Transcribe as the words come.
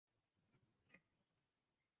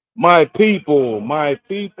My people, my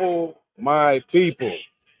people, my people.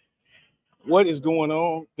 What is going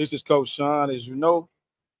on? This is Coach Sean. As you know,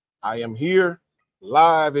 I am here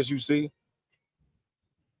live, as you see,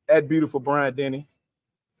 at beautiful Brian Denny.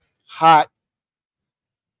 Hot,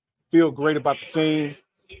 feel great about the team.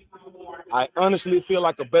 I honestly feel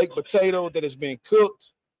like a baked potato that has been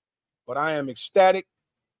cooked, but I am ecstatic,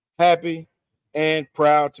 happy, and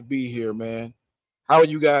proud to be here, man. How are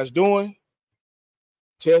you guys doing?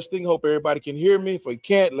 Testing. Hope everybody can hear me. If you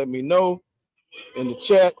can't, let me know in the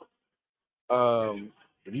chat.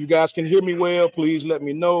 If you guys can hear me well, please let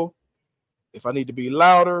me know. If I need to be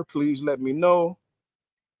louder, please let me know.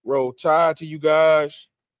 Roll Tide to you guys.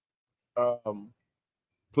 Um,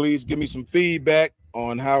 please give me some feedback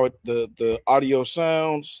on how the audio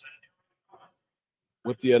sounds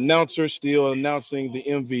with the announcer still announcing the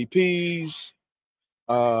MVPs.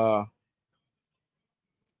 Uh,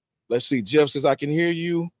 let's see. Jeff says I can hear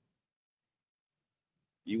you.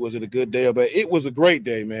 Was it a good day? But it was a great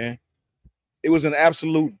day, man. It was an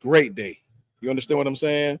absolute great day. You understand what I'm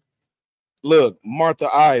saying? Look, Martha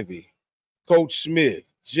Ivy, Coach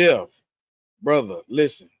Smith, Jeff, brother,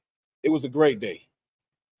 listen, it was a great day.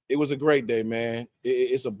 It was a great day, man.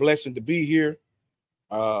 It's a blessing to be here.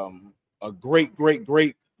 A great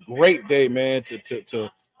day, man, to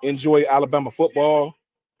enjoy Alabama football,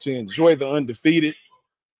 to enjoy the undefeated,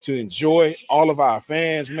 to enjoy all of our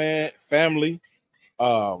fans, man, family,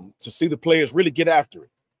 to see the players really get after it,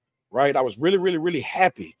 right? I was really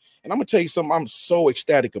happy. And I'm going to tell you something I'm so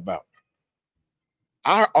ecstatic about.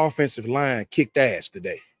 Our offensive line kicked ass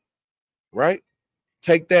today, right?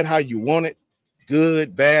 Take that how you want it,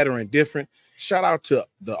 good, bad, or indifferent. Shout out to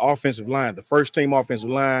the offensive line. The first team offensive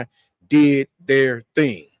line did their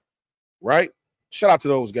thing, right? Shout out to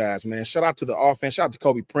those guys, man. Shout out to the offense. Shout out to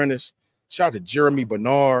Kobe Prentice. Shout out to Jeremy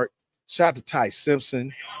Bernard. Shout out to Ty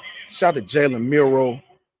Simpson. Shout out to Jalen Miro.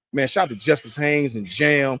 Man, shout out to Justice Haynes and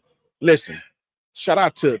Jam. Listen, shout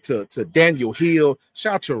out to Daniel Hill.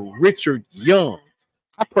 Shout out to Richard Young.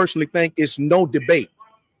 I personally think it's no debate.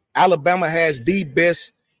 Alabama has the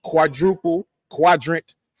best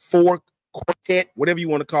quadrant, four, quartet, whatever you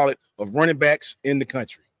want to call it, of running backs in the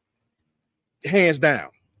country. Hands down.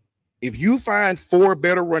 If you find four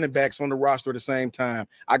better running backs on the roster at the same time,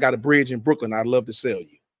 I got a bridge in Brooklyn I'd love to sell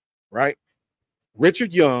you, right?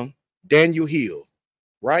 Richard Young, Daniel Hill,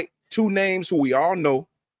 right? Two names who we all know,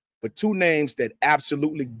 but two names that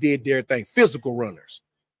absolutely did their thing. Physical runners,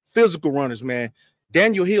 man.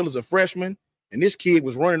 Daniel Hill is a freshman, and this kid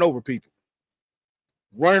was running over people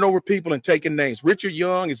and taking names. Richard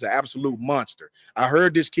Young is an absolute monster. I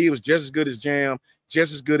heard this kid was just as good as Jam,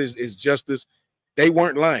 just as good as Justice. They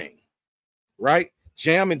weren't lying, right?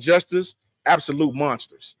 Jam and Justice, absolute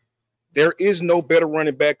monsters. There is no better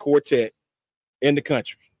running back quartet in the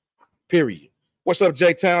country, period. What's up,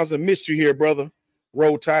 Jay Townsend? Missed you here, brother.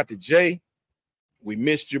 Roll Tide to Jay. We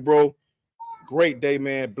missed you, bro. Great day,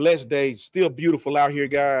 man. Blessed day. Still beautiful out here,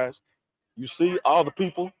 guys. You see all the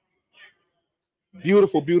people.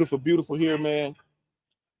 Beautiful here, man.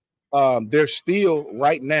 They're still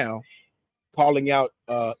right now calling out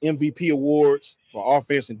MVP awards for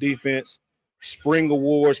offense and defense, spring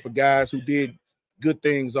awards for guys who did good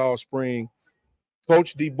things all spring.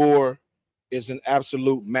 Coach DeBoer is an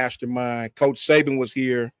absolute mastermind. Coach Saban was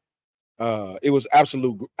here. It was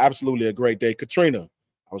absolutely a great day. Katrina,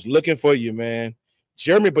 I was looking for you, man.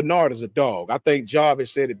 Jeremy Bernard is a dog. I think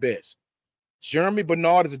Jarvis said it best. Jeremy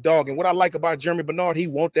Bernard is a dog. And what I like about Jeremy Bernard, he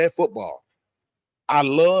wants that football. I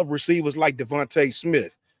love receivers like Devontae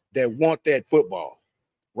Smith that want that football,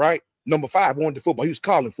 right? Number 5 wanted the football. He was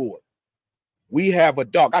calling for it. We have a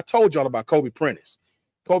dog. I told y'all about Kobe Prentice.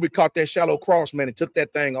 Kobe caught that shallow cross, man, and took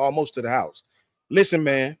that thing almost to the house. Listen,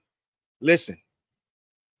 man. Listen.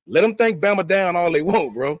 Let them think Bama down all they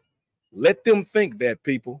want, bro. Let them think that,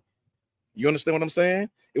 people. You understand what I'm saying?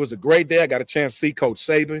 It was a great day. I got a chance to see Coach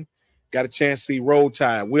Saban. Got a chance to see Roll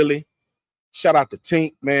Tide Willie. Shout out to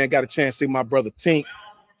Tink, man. Got a chance to see my brother Tink.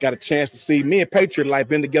 Got a chance to see me and Patriot Life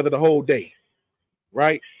been together the whole day,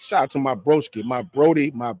 right? Shout out to my broski, my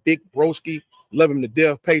Brody, my big broski. Love him to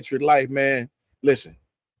death. Patriot Life, man. Listen,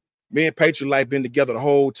 me and Patriot Life been together the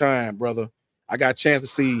whole time, brother. I got a chance to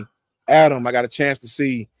see Adam. I got a chance to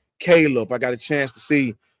see Caleb. I got a chance to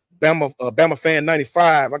see Bama Fan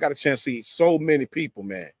 95. I got a chance to see so many people,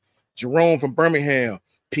 man. Jerome from Birmingham,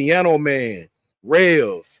 Piano Man,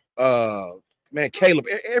 Rev, man, Caleb,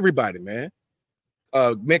 everybody, man.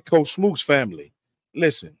 Met Coach Smook's family.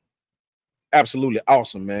 Listen, absolutely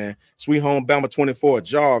awesome, man. Sweet Home Bama 24,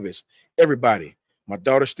 Jarvis, everybody. My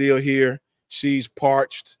daughter's still here. She's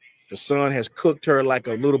parched. The sun has cooked her like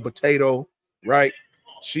a little potato, right?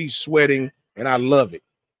 She's sweating, and I love it.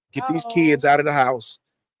 Get these kids out of the house,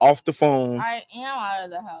 off the phone. I am out of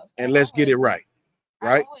the house. And let's get it right.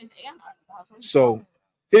 Right? I always am out of the house. So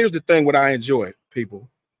here's the thing what I enjoy, people.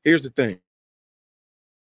 Here's the thing.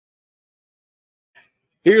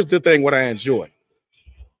 Here's the thing what I enjoy.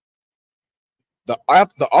 The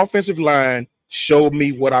offensive line showed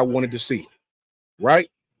me what I wanted to see. Right?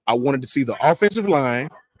 I wanted to see the offensive line.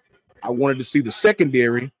 I wanted to see the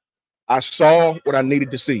secondary. I saw what I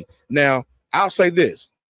needed to see. Now, I'll say this.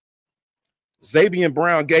 Xavier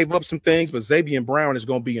Brown gave up some things, but Xavier Brown is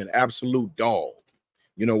going to be an absolute dog.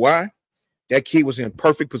 You know why? That kid was in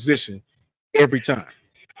perfect position every time.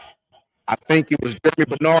 I think it was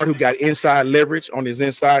Jeremy Bernard who got inside leverage on his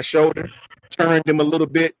inside shoulder, turned him a little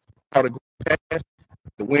bit, caught a good pass.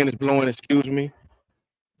 The wind is blowing, excuse me.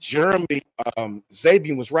 Jeremy,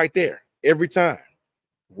 Xavier was right there every time,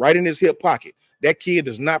 right in his hip pocket. That kid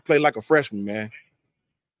does not play like a freshman, man.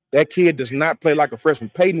 That kid does not play like a freshman.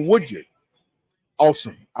 Peyton Woodyard,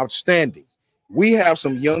 awesome, outstanding. We have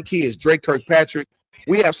some young kids, Drake Kirkpatrick.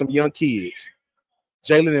 We have some young kids,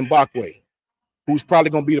 Jalen Mbakwe, who's probably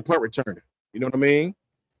going to be the punt returner. You know what I mean?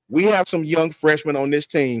 We have some young freshmen on this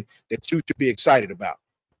team that you should be excited about,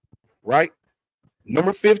 right?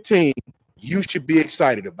 Number 15, you should be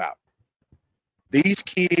excited about. These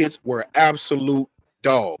kids were absolute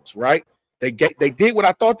dogs, right? They did what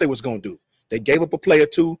I thought they was going to do. They gave up a play or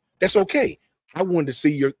two. That's okay. I wanted to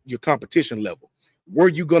see your competition level. Were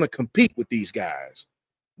you going to compete with these guys?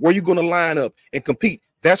 Were you going to line up and compete?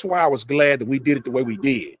 That's why I was glad that we did it the way we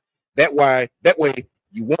did. That way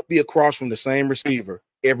you won't be across from the same receiver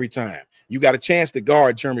every time. You got a chance to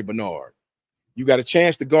guard Jeremy Bernard. You got a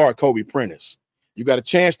chance to guard Kobe Prentice. You got a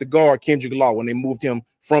chance to guard Kendrick Law when they moved him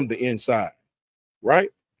from the inside, right?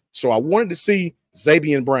 So I wanted to see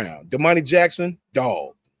Xavier Brown. Damani Jackson,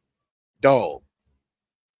 dog,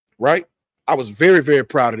 right? I was very, very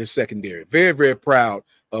proud of this secondary. Very, very proud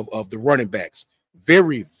of the running backs.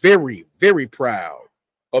 Very, very, very proud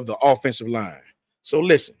of the offensive line. So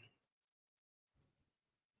listen,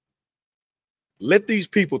 let these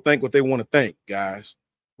people think what they want to think, guys,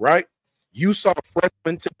 right? You saw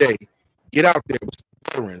freshmen today get out there with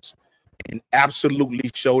some veterans and absolutely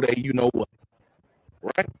show that you know what,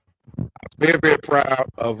 right? I was very, very proud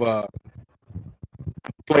of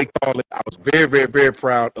play calling. I was very, very, very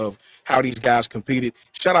proud of how these guys competed.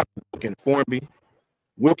 Shout out to Wilkin Formby.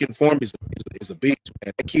 Wilkin Formby is a beast,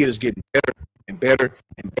 man. That kid is getting better and better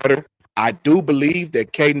and better. I do believe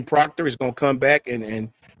that Caden Proctor is going to come back and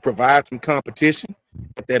provide some competition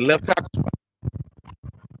at that left tackle spot.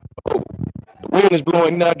 Oh, the wind is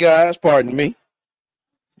blowing now, guys. Pardon me.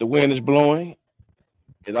 The wind is blowing.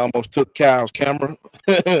 It almost took Kyle's camera.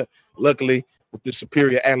 Luckily, with the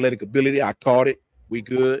superior athletic ability, I caught it. We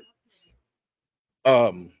good.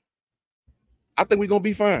 I think we're going to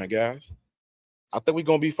be fine, guys. I think we're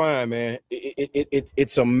going to be fine, man.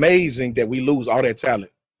 It's amazing that we lose all that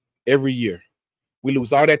talent every year. We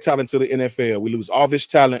lose all that talent to the NFL. We lose all this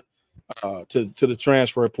talent to the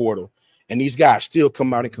transfer portal. And these guys still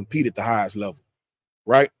come out and compete at the highest level,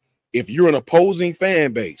 right? If you're an opposing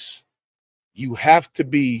fan base, you have to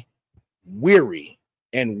be weary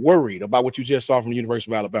and worried about what you just saw from the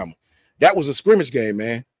University of Alabama. That was a scrimmage game,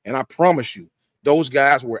 man. And I promise you, those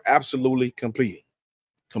guys were absolutely competing,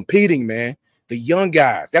 man. The young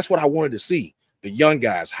guys, that's what I wanted to see. The young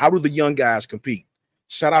guys. How do the young guys compete?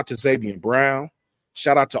 Shout out to Xavier Brown.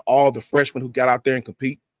 Shout out to all the freshmen who got out there and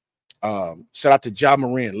compete. Shout out to Ja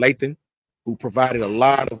Moran Lathan, who provided a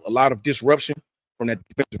lot of disruption from that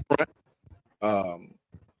defensive front.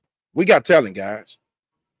 We got talent, guys.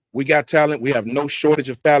 We got talent. We have no shortage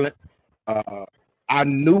of talent. I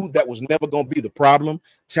knew that was never going to be the problem.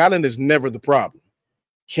 Talent is never the problem.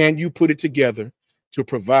 Can you put it together to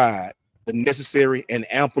provide the necessary and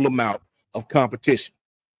ample amount of competition?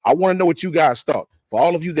 I want to know what you guys thought. For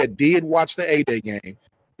all of you that did watch the A-Day game,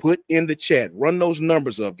 put in the chat, run those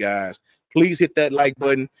numbers up, guys. Please hit that like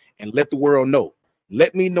button and let the world know.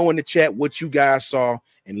 Let me know in the chat what you guys saw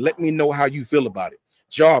and let me know how you feel about it.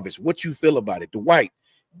 Jarvis, what you feel about it? Dwight,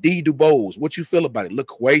 D. DuBose, what you feel about it?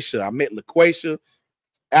 LaQuasia, I met LaQuasia.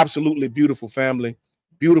 Absolutely beautiful family.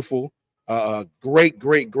 Beautiful. Great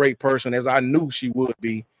person, as I knew she would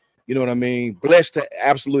be. You know what I mean? Blessed to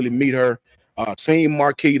absolutely meet her. Seeing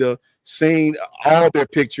Marquita, seeing all their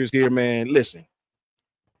pictures here, man. Listen,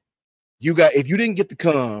 you got, if you didn't get to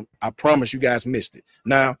come, I promise you guys missed it.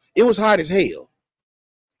 Now, it was hot as hell.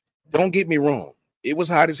 Don't get me wrong. It was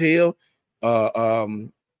hot as hell.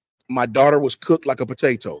 My daughter was cooked like a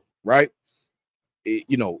potato, right?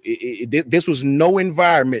 This was no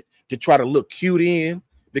environment to try to look cute in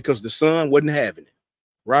because the sun wasn't having it.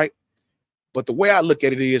 right? But the way I look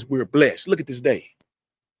at it is we're blessed. Look at this day.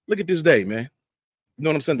 Look at this day, man. You know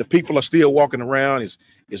what I'm saying? The people are still walking around. Is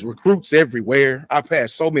recruits everywhere. I've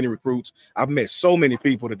passed so many recruits. I've met so many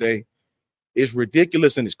people today. It's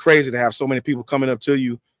ridiculous and it's crazy to have so many people coming up to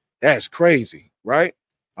you. That's crazy, right?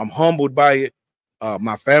 I'm humbled by it.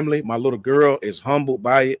 My family, my little girl is humbled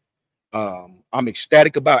by it. I'm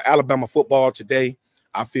ecstatic about Alabama football today.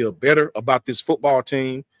 I feel better about this football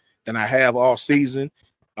team than I have all season.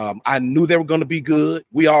 I knew they were going to be good.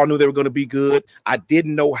 We all knew they were going to be good. I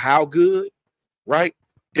didn't know how good, right?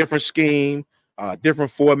 Different scheme,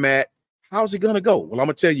 different format. How's it going to go? Well, I'm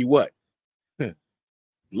going to tell you what.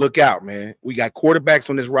 Look out, man. We got quarterbacks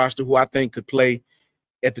on this roster who I think could play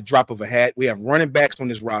at the drop of a hat. We have running backs on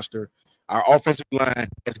this roster. Our offensive line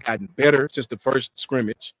has gotten better since the first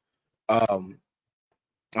scrimmage. I'm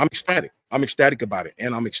ecstatic. I'm ecstatic about it.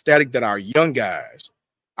 And I'm ecstatic that our young guys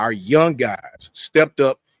stepped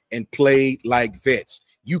up and played like vets.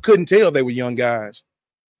 You couldn't tell they were young guys.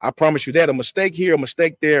 I promise you that. A mistake here, a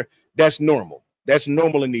mistake there, that's normal. That's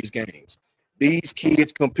normal in these games. These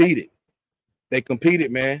kids competed. They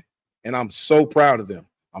competed, man, and I'm so proud of them.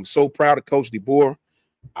 I'm so proud of Coach DeBoer.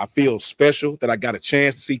 I feel special that I got a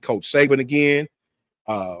chance to see Coach Saban again.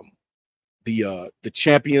 The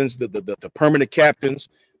champions, the permanent captains,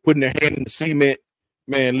 putting their hand in the cement.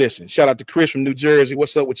 Man, listen, shout out to Chris from New Jersey.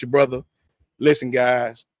 What's up with your brother? Listen,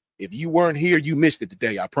 guys, if you weren't here, you missed it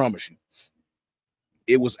today. I promise you.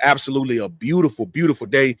 It was absolutely a beautiful, beautiful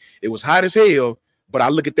day. It was hot as hell, but I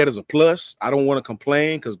look at that as a plus. I don't want to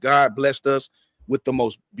complain because God blessed us with the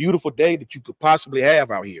most beautiful day that you could possibly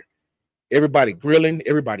have out here. Everybody grilling,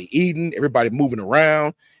 everybody eating, everybody moving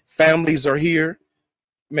around. Families are here.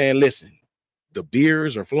 Man, listen, the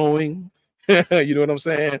beers are flowing. You know what I'm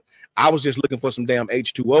saying? I was just looking for some damn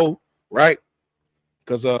H2O, right?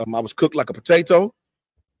 Because I was cooked like a potato,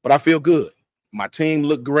 but I feel good. My team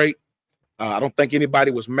looked great. I don't think anybody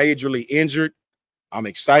was majorly injured. I'm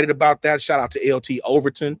excited about that. Shout out to LT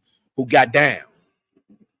Overton, who got down.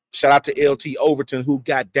 Shout out to LT Overton, who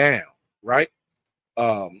got down, right?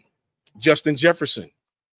 Justin Jefferson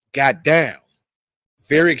got down.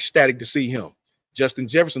 Very ecstatic to see him. Justin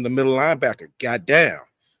Jefferson, the middle linebacker, got down.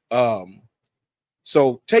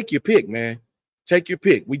 So take your pick, man. Take your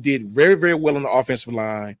pick. We did very, very well on the offensive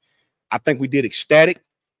line. I think we did ecstatic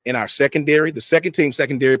in our secondary. The second team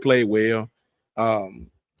secondary played well. I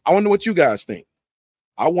want to know what you guys think.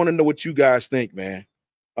 I want to know what you guys think, man.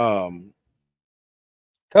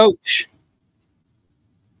 Coach.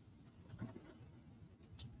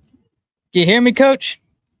 Can you hear me, Coach?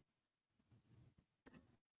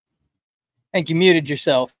 I think you muted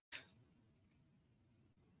yourself.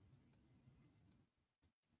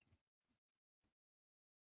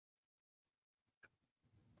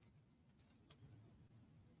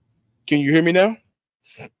 Can you hear me now?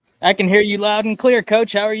 I can hear you loud and clear,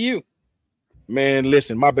 Coach. How are you? Man,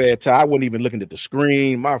 listen, my bad, Ty. I wasn't even looking at the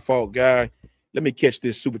screen. My fault, guy. Let me catch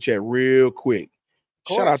this super chat real quick.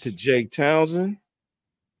 Shout out to Jay Townsend.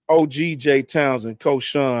 OG Jay Townsend, Coach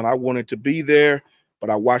Sean. I wanted to be there, but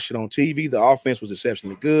I watched it on TV. The offense was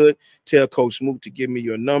exceptionally good. Tell Coach Smoot to give me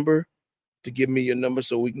your number,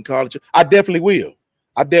 so we can call it. I definitely will.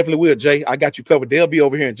 I definitely will, Jay. I got you covered. They'll be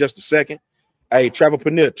over here in just a second. Hey, Trevor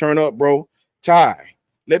Panetta, turn up, bro. Ty,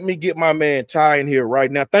 let me get my man Ty in here right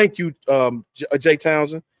now. Thank you, Jay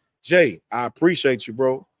Townsend. Jay, I appreciate you,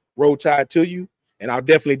 bro. Roll Tide to you, and I'll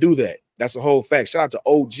definitely do that. That's a whole fact. Shout out to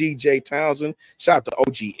OG Jay Townsend. Shout out to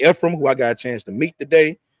OG Ephraim, who I got a chance to meet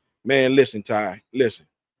today. Man, listen, Ty, listen.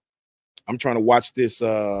 I'm trying to watch this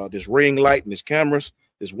this ring light and this cameras.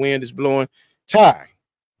 This wind is blowing. Ty,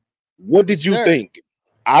 what did you think?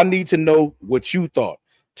 I need to know what you thought.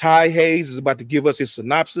 Ty Hayes is about to give us his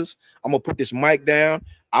synopsis. I'm going to put this mic down.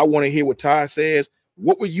 I want to hear what Ty says.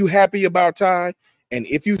 What were you happy about, Ty? And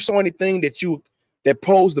if you saw anything that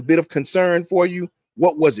posed a bit of concern for you,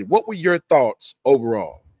 what was it? What were your thoughts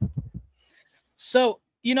overall? So,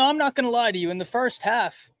 you know, I'm not going to lie to you. In the first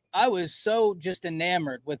half, I was so just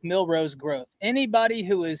enamored with Milroe's growth. Anybody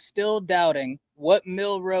who is still doubting what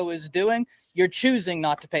Milroe is doing, you're choosing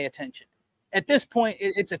not to pay attention. At this point,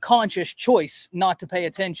 it's a conscious choice not to pay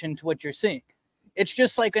attention to what you're seeing. It's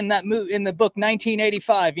just like in that movie, in the book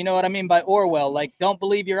 1985, you know what I mean, by Orwell, like, don't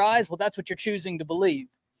believe your eyes. Well, that's what you're choosing to believe,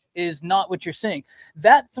 is not what you're seeing.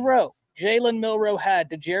 That throw Jalen Milroe had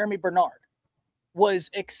to Jeremy Bernard was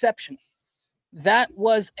exceptional. That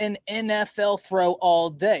was an NFL throw all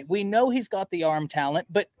day. We know he's got the arm talent,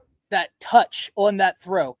 but that touch on that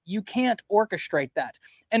throw, you can't orchestrate that.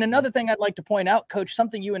 And another thing I'd like to point out, Coach,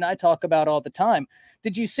 something you and I talk about all the time.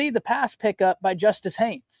 Did you see the pass pickup by Justice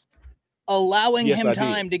Haynes? allowing Yes, him I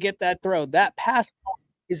time did. to get that throw. That pass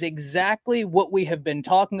is exactly what we have been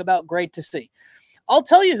talking about. Great to see. I'll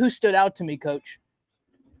tell you who stood out to me, Coach.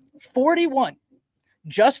 41,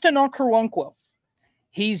 Justin Okoronkwo.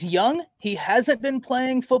 He's young. He hasn't been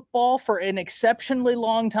playing football for an exceptionally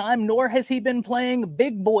long time, nor has he been playing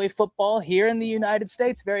big boy football here in the United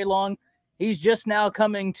States very long. He's just now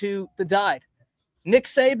coming to the Tide. Nick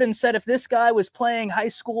Saban said if this guy was playing high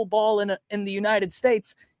school ball in the United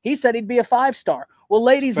States, he said he'd be a 5-star. Well,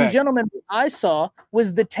 ladies and gentlemen, what I saw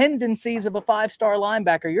was the tendencies of a 5-star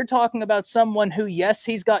linebacker. You're talking about someone who, yes,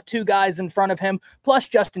 he's got 2 guys in front of him, plus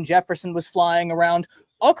Justin Jefferson was flying around.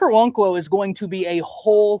 Okoronkwo is going to be a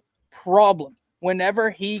whole problem whenever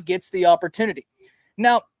he gets the opportunity.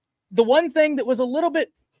 Now, the one thing that was a little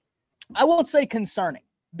bit, I won't say concerning,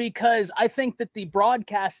 because I think that the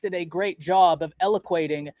broadcast did a great job of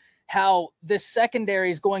eloquating how this secondary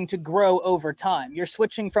is going to grow over time. You're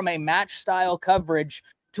switching from a match style coverage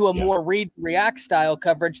to a more read react style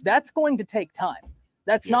coverage. That's going to take time.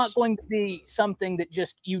 That's not going to be something that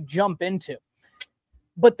just you jump into.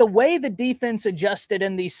 But the way the defense adjusted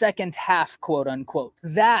in the second half, quote unquote,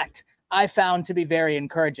 that I found to be very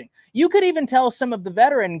encouraging. You could even tell some of the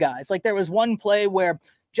veteran guys, like there was one play where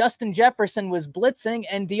Justin Jefferson was blitzing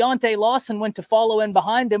and Deontay Lawson went to follow in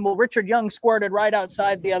behind him. Well, Richard Young squirted right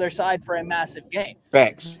outside the other side for a massive gain.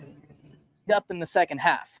 Facts. Up in the second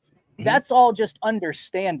half. That's all just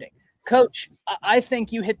understanding. Coach, I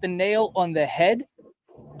think you hit the nail on the head.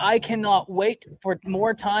 I cannot wait for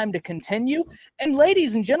more time to continue. And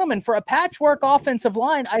ladies and gentlemen, for a patchwork offensive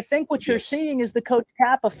line, I think what you're seeing is the Coach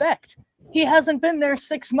Cap effect. He hasn't been there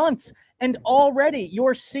 6 months, and already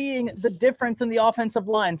you're seeing the difference in the offensive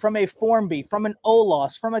line from a Formby, from an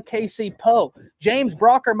Olos, from a KC Poe. James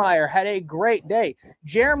Brockermeyer had a great day.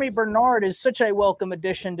 Jeremy Bernard is such a welcome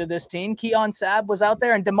addition to this team. Keon Sabb was out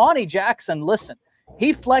there, and Damani Jackson, listen,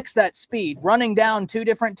 he flexed that speed, running down 2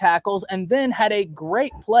 different tackles, and then had a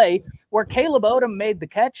great play where Caleb Odom made the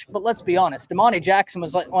catch. But let's be honest, Damani Jackson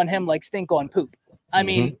was on him like stink on poop. I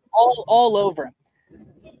mean, all over him.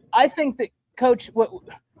 I think that, Coach,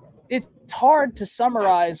 it's hard to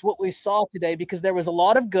summarize what we saw today because there was a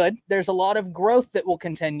lot of good. There's a lot of growth that will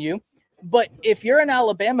continue. But if you're an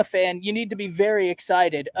Alabama fan, you need to be very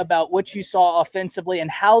excited about what you saw offensively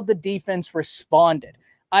and how the defense responded.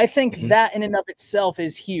 I think that in and of itself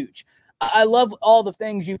is huge. I love all the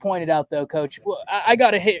things you pointed out, though, Coach. Well, I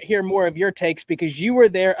got to hear more of your takes because you were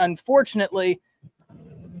there. Unfortunately,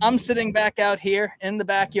 I'm sitting back out here in the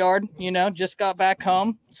backyard, just got back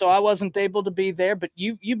home, so I wasn't able to be there. But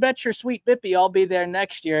you bet your sweet Bippy I'll be there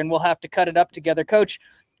next year, and we'll have to cut it up together. Coach,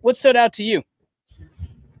 what stood out to you?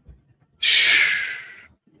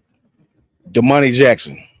 Damani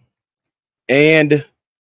Jackson. And,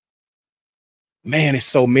 man, it's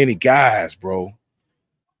so many guys, bro.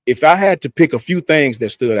 If I had to pick a few things that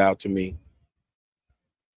stood out to me,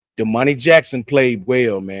 Damani Jackson played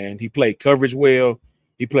well, man. He played coverage well.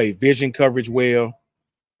 He played vision coverage well.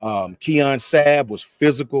 Keon Sabb was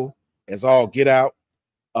physical as all get out.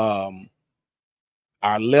 Our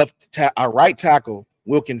right tackle,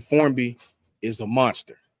 Wilkin Formby, is a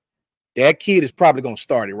monster. That kid is probably going to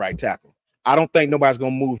start at right tackle. I don't think nobody's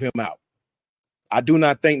going to move him out. I do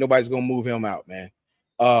not think nobody's going to move him out, man.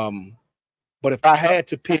 But if I had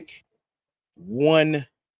to pick one,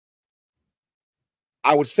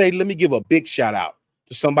 I would say, let me give a big shout out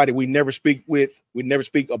to somebody we never speak with, we never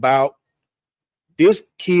speak about. This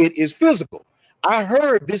kid is physical. I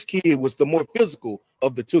heard this kid was the more physical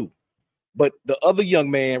of the two, but the other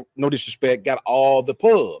young man, no disrespect, got all the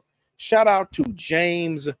pub. Shout out to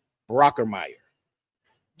James Brockermeyer.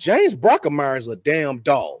 James Brockermeyer is a damn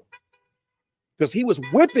dog because he was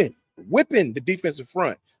whipping the defensive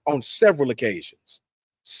front on several occasions.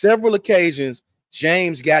 Several occasions,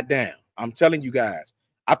 James got down. I'm telling you guys.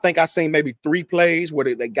 I think I seen maybe 3 plays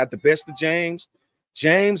where they got the best of James.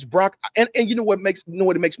 James Brock, and you know what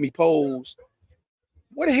it makes me pose?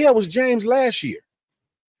 What the hell was James last year?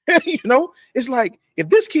 It's like, if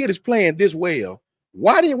this kid is playing this well,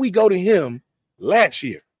 why didn't we go to him last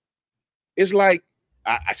year? It's like,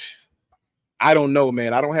 I don't know,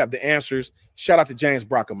 man. I don't have the answers. Shout out to James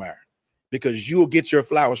Brockermeyer, because you'll get your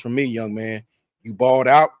flowers from me, young man. You balled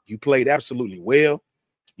out. You played absolutely well.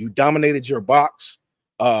 You dominated your box.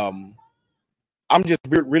 I'm just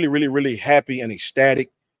really, really, really happy and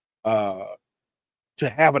ecstatic to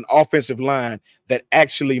have an offensive line that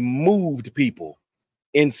actually moved people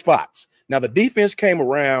in spots. Now, the defense came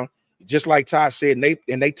around, just like Ty said,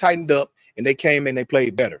 and they tightened up, and they came in, they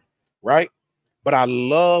played better, right? But I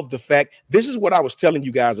love the fact, this is what I was telling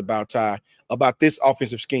you guys about, Ty, about this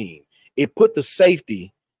offensive scheme. It put the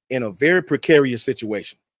safety in a very precarious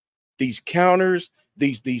situation. These counters,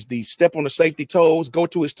 these step on the safety toes, go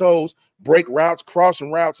to his toes, break routes,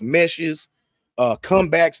 crossing routes, meshes,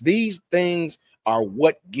 comebacks. These things are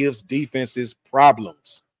what gives defenses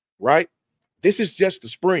problems, right? This is just the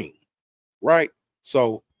spring, right?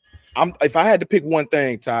 So if I had to pick one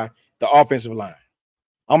thing, Ty, the offensive line.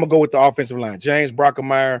 I'm gonna go with the offensive line. James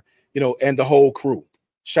Brockemeyer, and the whole crew.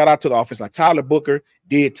 Shout out to the offense. Like Tyler Booker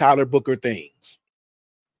did Tyler Booker things,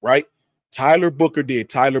 right? Tyler Booker did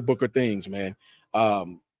Tyler Booker things, man.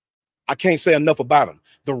 I can't say enough about him.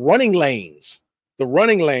 The running lanes,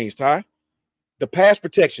 Ty, the pass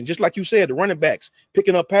protection, just like you said, the running backs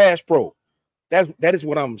picking up pass pro. That is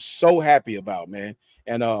what I'm so happy about, man.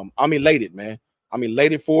 And I'm elated, man. I'm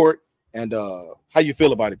elated for it. And how you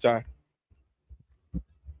feel about it, Ty?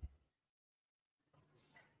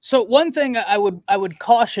 So one thing I would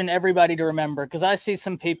caution everybody to remember, because I see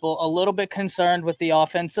some people a little bit concerned with the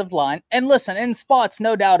offensive line. And listen, in spots,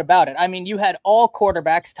 no doubt about it. I mean, you had all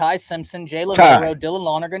quarterbacks: Ty Simpson, Jalen Milroe, Dylan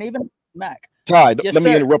Lonergan, even Mac. Ty, yes, let sir.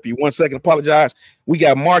 me interrupt you 1 second. Apologize. We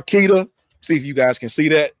got Marquita. See if you guys can see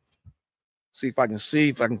that. See if I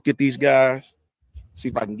can get these guys. See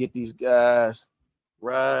if I can get these guys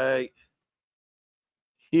right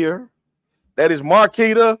here. That is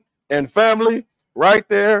Marquita and family right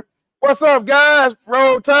there. What's up, guys?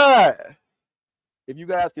 Roll Tide. If you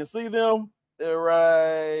guys can see them, they're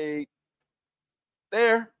right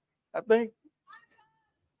there, I think.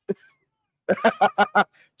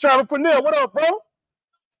 Travis Purnell, what up, bro?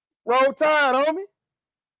 Roll Tide, homie.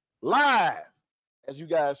 Live. As you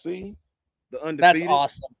guys see, the undefeated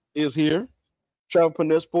is here. Travis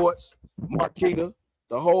Purnell Sports, Marquita,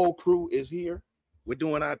 the whole crew is here. We're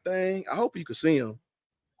doing our thing. I hope you can see them.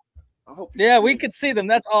 Yeah, we could see them.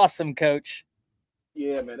 That's awesome, Coach.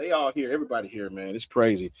 Yeah, man, they all here. Everybody here, man. It's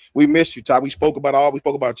crazy. We missed you, Ty. We spoke about We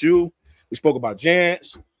spoke about you. We spoke about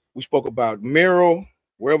Jance. We spoke about Merrill.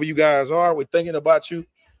 Wherever you guys are, we're thinking about you.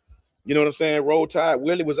 You know what I'm saying? Roll Tide.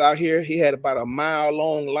 Willie was out here. He had about a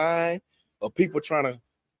mile-long line of people trying to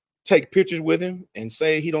take pictures with him and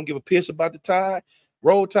say he don't give a piss about the Tide.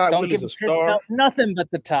 Roll Tide. Willie's a star. Nothing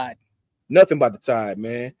but the Tide. Nothing but the Tide,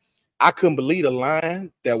 man. I couldn't believe the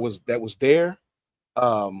line that was there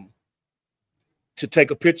to take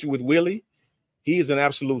a picture with Willie. He is an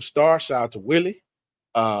absolute star. Shout out to Willie.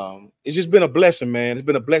 It's just been a blessing, man. It's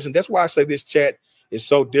been a blessing. That's why I say this chat is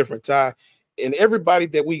so different, Ty. And everybody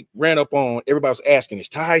that we ran up on, everybody was asking, is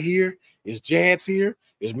Ty here? Is Jance here?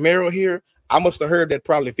 Is Merrill here? I must have heard that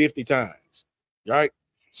probably 50 times, right?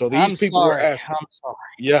 So these people were asking. I'm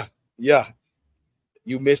sorry. Yeah.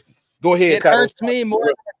 You missed it. Go ahead. It hurts me more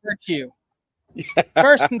than it hurts you.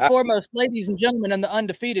 First and foremost, ladies and gentlemen, and the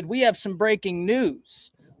undefeated, we have some breaking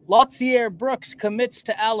news. Lotzier Brooks commits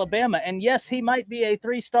to Alabama, and yes, he might be a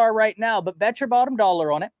 3-star right now, but bet your bottom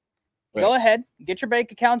dollar on it. Right. Go ahead, get your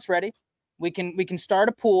bank accounts ready. We can start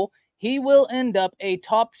a pool. He will end up a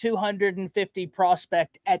top 250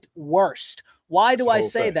 prospect at worst. Why do I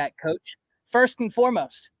say that, Coach? First and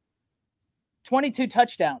foremost, 22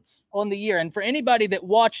 touchdowns on the year. And for anybody that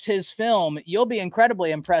watched his film, you'll be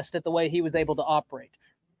incredibly impressed at the way he was able to operate.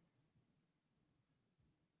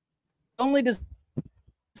 Only does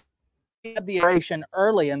he have the iteration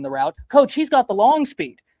early in the route. Coach, he's got the long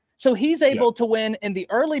speed. So he's able to win in the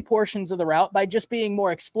early portions of the route by just being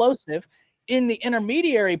more explosive, in the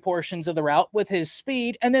intermediary portions of the route with his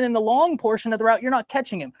speed, and then in the long portion of the route, you're not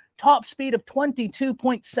catching him. Top speed of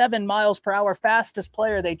 22.7 miles per hour, fastest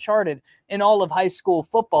player they charted in all of high school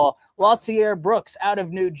football. Lotzier Brooks out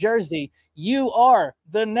of New Jersey. You are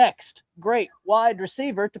the next great wide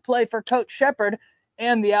receiver to play for Coach Shepard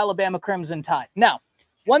and the Alabama Crimson Tide. Now,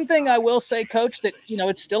 one thing I will say, Coach, that,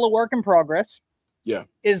 it's still a work in progress. Yeah.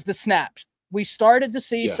 Is the snaps. We started to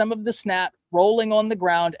see some of the snaps rolling on the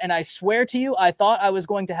ground, and I swear to you, I thought I was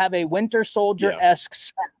going to have a Winter Soldier-esque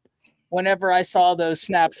snap whenever I saw those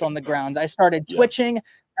snaps on the ground. I started twitching.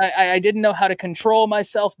 I didn't know how to control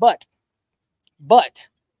myself, but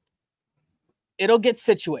it'll get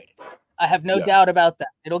situated. I have no doubt about that.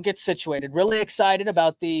 It'll get situated. Really excited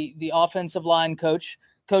about the offensive line coach,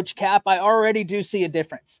 Coach Cap. I already do see a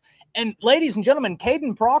difference. And ladies and gentlemen,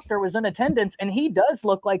 Caden Proctor was in attendance, and he does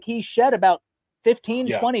look like he shed about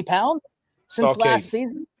 15, 20 pounds since last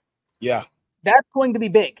season. Yeah. That's going to be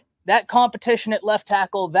big. That competition at left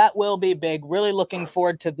tackle, that will be big. Really looking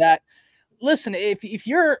forward to that. Listen, if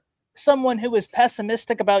you're someone who is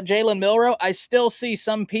pessimistic about Jalen Milroe, I still see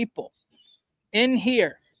some people in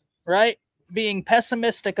here, right, being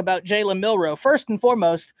pessimistic about Jalen Milroe. First and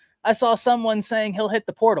foremost, I saw someone saying he'll hit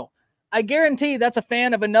the portal. I guarantee that's a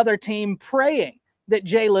fan of another team praying that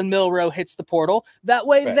Jalen Milroe hits the portal. That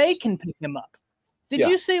way Facts. they can pick him up. Did Yeah.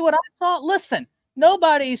 you see what I saw? Listen,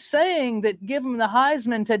 nobody's saying that give him the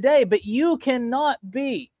Heisman today, but you cannot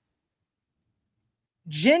be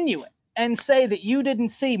genuine and say that you didn't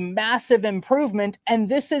see massive improvement, and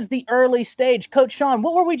this is the early stage. Coach Sean,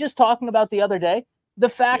 what were we just talking about the other day? The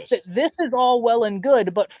fact that this is all well and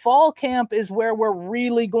good, but fall camp is where we're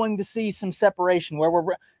really going to see some separation,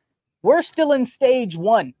 where we're still in stage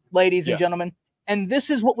one, ladies and gentlemen, and this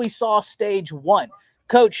is what we saw stage one.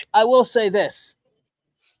 Coach, I will say this.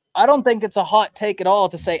 I don't think it's a hot take at all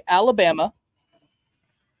to say Alabama,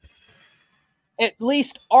 at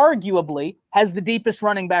least arguably, has the deepest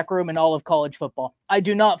running back room in all of college football. I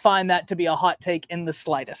do not find that to be a hot take in the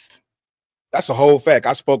slightest. That's a whole fact.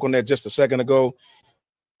 I spoke on that just a second ago.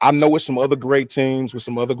 I know with some other great teams, with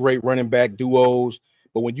some other great running back duos,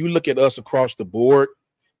 but when you look at us across the board,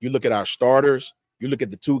 you look at our starters, you look at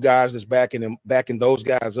the two guys that's backing those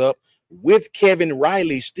guys up, with Kevin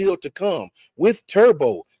Riley still to come, with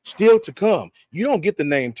Turbo still to come. You don't get the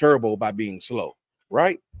name Turbo by being slow,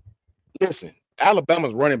 right? Listen,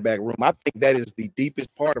 Alabama's running back room, I think that is the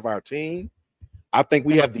deepest part of our team. I think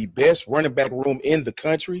we have the best running back room in the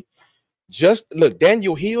country. Just look,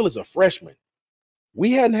 Daniel Hill is a freshman.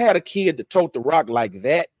 We hadn't had a kid to tote the rock like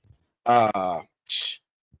that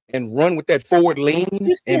and run with that forward lean.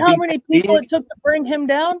 You see how many people it took to bring him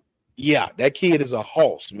down? Yeah, that kid is a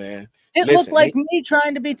horse, man. It looked like me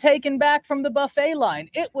trying to be taken back from the buffet line.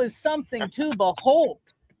 It was something to behold.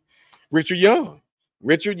 Richard Young.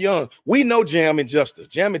 We know Jam and Justice.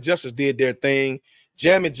 Jam and Justice did their thing.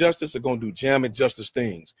 Jam and Justice are going to do Jam and Justice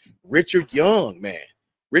things. Richard Young, man.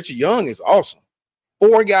 Richard Young is awesome.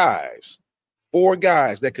 Four guys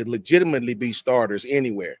that could legitimately be starters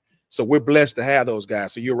anywhere. So we're blessed to have those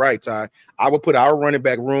guys. So you're right, Ty. I would put our running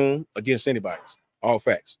back room against anybody's. All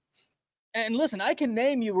facts. And listen, I can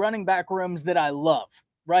name you running back rooms that I love,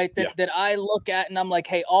 right? That I look at and I'm like,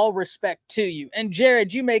 hey, all respect to you. And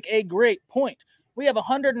Jared, you make a great point. We have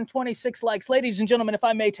 126 likes. Ladies and gentlemen, if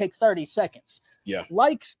I may take 30 seconds. Yeah.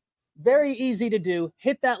 Likes, very easy to do.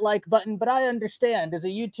 Hit that like button. But I understand, as a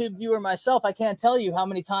YouTube viewer myself, I can't tell you how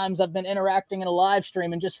many times I've been interacting in a live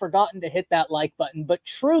stream and just forgotten to hit that like button. But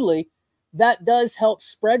truly, that does help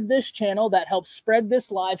spread this channel. That helps spread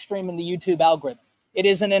this live stream in the YouTube algorithm. It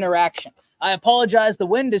is an interaction. I apologize. The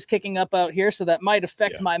wind is kicking up out here, so that might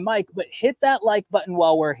affect my mic. But hit that like button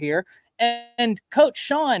while we're here. And Coach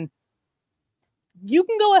Sean, you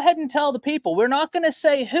can go ahead and tell the people. We're not going to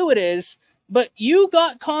say who it is, but you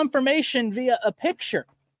got confirmation via a picture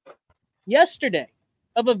yesterday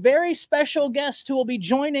of a very special guest who will be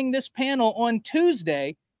joining this panel on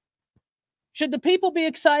Tuesday. Should the people be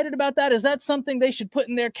excited about that? Is that something they should put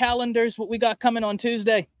in their calendars, what we got coming on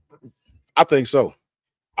Tuesday? I think so.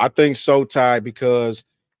 I think so, Ty, because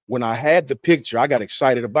when I had the picture, I got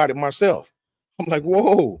excited about it myself. I'm like,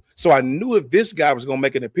 whoa. So I knew if this guy was going to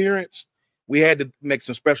make an appearance, we had to make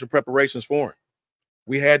some special preparations for him.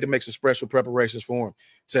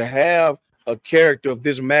 To have a character of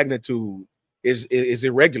this magnitude is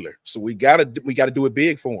irregular. So we gotta do it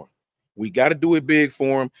big for him. We got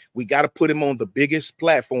to put him on the biggest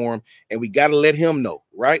platform, and we got to let him know,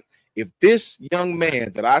 right? If this young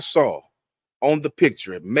man that I saw on the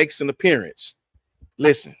picture makes an appearance,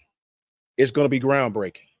 listen, it's going to be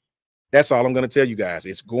groundbreaking. That's all I'm going to tell you guys.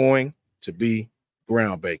 It's going to be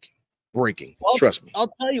groundbreaking. Well, trust me.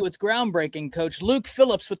 I'll tell you, it's groundbreaking, Coach. Luke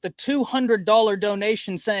Phillips with the $200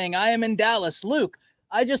 donation saying, I am in Dallas. Luke,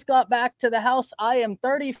 I just got back to the house. I am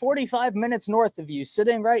 45 minutes north of you,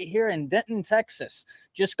 sitting right here in Denton, Texas.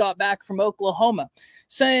 Just got back from Oklahoma,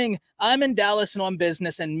 saying, I'm in Dallas and on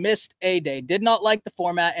business and missed A-Day. Did not like the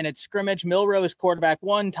format and its scrimmage. Milroe is quarterback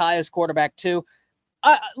 1, Ty is quarterback 2.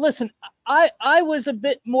 Listen, I was a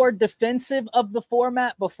bit more defensive of the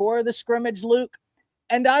format before the scrimmage, Luke.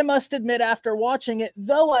 And I must admit, after watching it,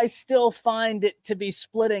 though I still find it to be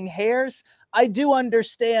splitting hairs, I do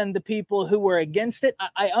understand the people who were against it.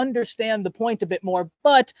 I understand the point a bit more,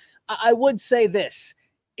 but I would say this.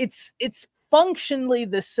 It's functionally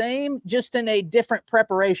the same, just in a different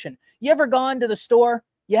preparation. You ever gone to the store,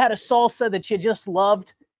 you had a salsa that you just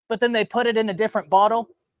loved, but then they put it in a different bottle?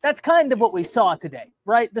 That's kind of what we saw today,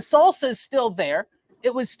 right? The salsa is still there.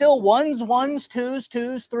 It was still ones, twos,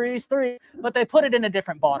 threes, but they put it in a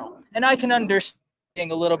different bottle. And I can understand being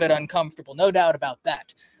a little bit uncomfortable, no doubt about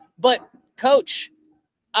that. But, Coach,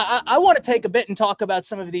 I want to take a bit and talk about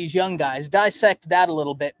some of these young guys, dissect that a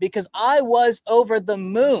little bit, because I was over the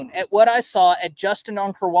moon at what I saw at Justin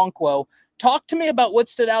Onkarwonkwo. Talk to me about what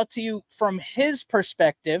stood out to you from his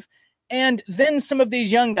perspective. And then some of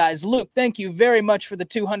these young guys. Luke, thank you very much for the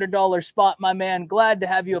 $200 spot, my man. Glad to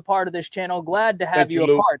have you a part of this channel. Glad to have you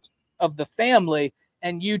a part of the family.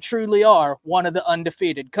 And you truly are one of the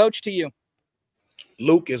undefeated. Coach, to you.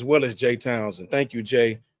 Luke, as well as Jay Townsend. Thank you,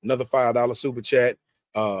 Jay. Another $5 super chat.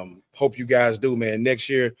 Hope you guys do, man. Next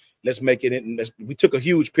year, let's make it in. We took a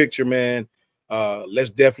huge picture, man. Let's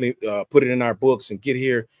definitely put it in our books and get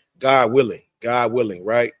here. God willing,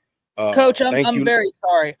 right? Coach, I'm very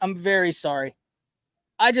sorry. I'm very sorry.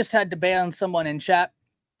 I just had to ban someone in chat.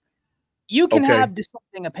 You can have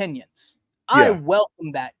dissenting opinions. I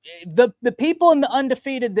welcome that. The people in the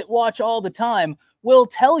undefeated that watch all the time will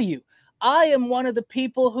tell you I am one of the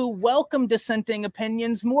people who welcome dissenting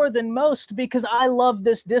opinions more than most because I love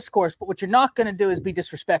this discourse. But what you're not going to do is be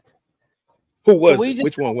disrespectful. Who was it?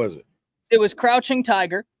 Which one was it? It was Crouching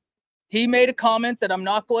Tiger. He made a comment that I'm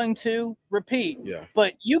not going to repeat. Yeah.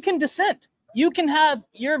 But you can dissent. You can have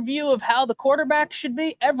your view of how the quarterback should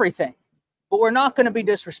be, everything. But we're not going to be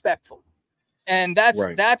disrespectful. And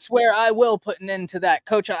that's where I will put an end to that.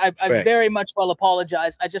 Coach, I very much well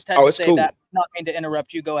apologize. I just had to say that. Not mean to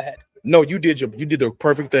interrupt you. Go ahead. No, you did the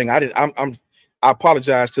perfect thing. I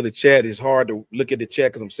apologize to the chat. It's hard to look at the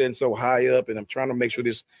chat because I'm sitting so high up and I'm trying to make sure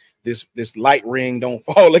this light ring don't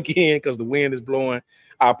fall again because the wind is blowing.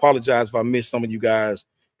 I apologize if I missed some of you guys'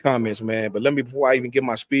 comments, man. But before I even get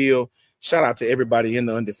my spiel, shout out to everybody in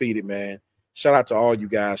the undefeated, man. Shout out to all you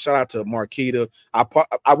guys. Shout out to Marquita.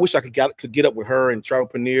 I wish I could get up with her and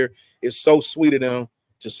Travelpreneur. It's so sweet of them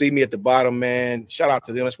to see me at the bottom, man. Shout out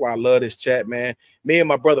to them. That's why I love this chat, man. Me and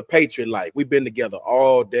my brother Patriot, we've been together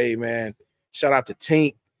all day, man. Shout out to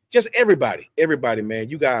Tink. Just everybody, man.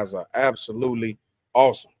 You guys are absolutely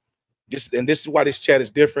awesome. This is why this chat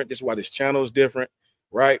is different. This is why this channel is different,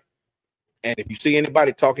 right? And if you see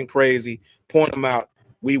anybody talking crazy, point them out.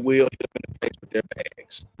 We will hit them in the face with their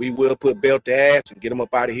bags. We will put belt to ass and get them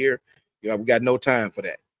up out of here. We got no time for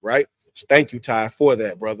that, right? So thank you, Ty, for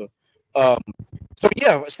that, brother. So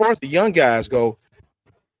yeah, as far as the young guys go,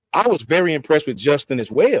 I was very impressed with Justin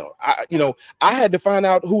as well. I had to find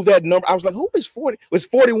out who that number. I was like, who is 40? It was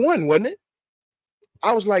 41, wasn't it?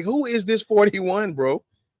 I was like, who is this 41, bro?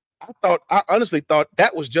 I honestly thought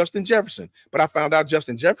that was Justin Jefferson, but I found out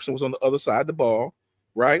Justin Jefferson was on the other side of the ball,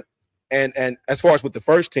 right? And as far as with the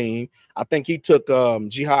first team, I think he took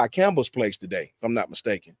Jihad Campbell's place today, if I'm not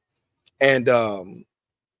mistaken. And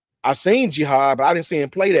I seen Jihad, but I didn't see him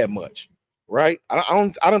play that much, right?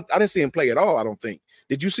 I didn't see him play at all. I don't think.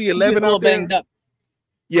 Did you see 11 out there? Banged up.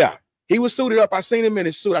 Yeah, he was suited up. I seen him in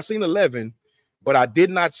his suit. I seen 11, but I did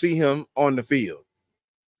not see him on the field.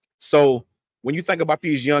 So when you think about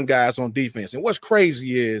these young guys on defense, and what's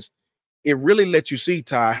crazy is it really lets you see,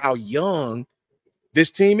 Ty, how young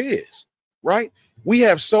this team is, right? We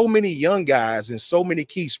have so many young guys in so many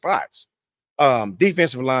key spots.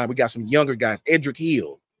 Defensive line, we got some younger guys. Edric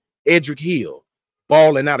Hill,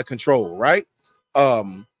 balling out of control, right?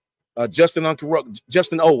 Justin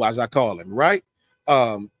O, as I call him, right?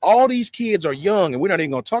 All these kids are young, and we're not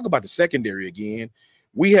even going to talk about the secondary again.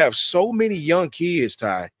 We have so many young kids,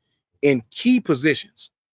 Ty, in key positions,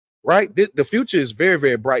 right? The future is very,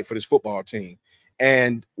 very bright for this football team.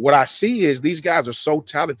 And what I see is these guys are so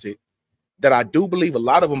talented that I do believe a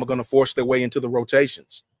lot of them are going to force their way into the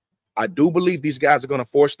rotations. I do believe these guys are going to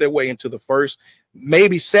force their way into the first,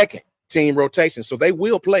 maybe second team rotation. So they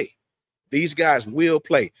will play. These guys will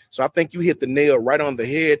play. So I think you hit the nail right on the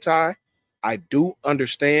head, Ty. I do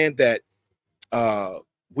understand that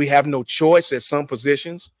we have no choice at some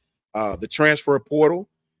positions. The transfer portal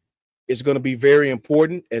is going to be very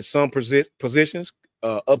important at some positions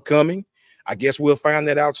upcoming. I guess we'll find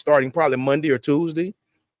that out starting probably Monday or Tuesday.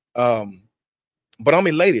 But I'm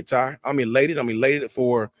elated, Ty. I'm elated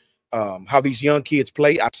for how these young kids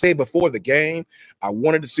play. I said before the game, I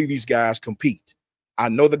wanted to see these guys compete. I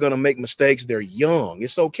know they're going to make mistakes. They're young.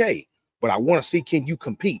 It's okay. But I want to see, can you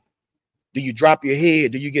compete? Do you drop your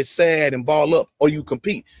head? Do you get sad and ball up? Or you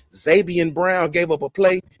compete? Zabian Brown gave up a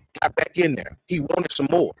play, got back in there. He wanted some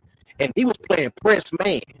more. And he was playing press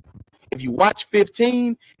man. If you watch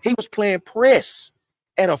 15, he was playing press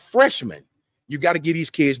at a freshman. You got to give these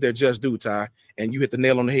kids their just due, Ty, and you hit the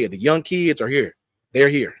nail on the head. The young kids are here. They're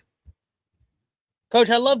here. Coach,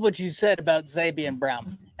 I love what you said about Zabian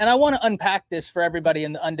Brown. And I want to unpack this for everybody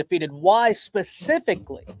in the undefeated. Why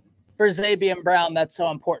specifically for Zabian Brown that's so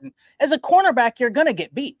important? As a cornerback, you're going to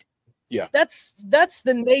get beat. Yeah. That's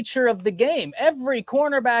the nature of the game. Every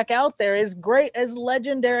cornerback out there, as great, as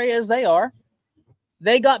legendary as they are,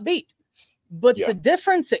 they got beat. But the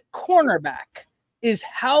difference at cornerback is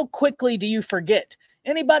how quickly do you forget?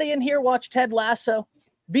 Anybody in here watch Ted Lasso?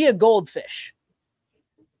 Be a goldfish.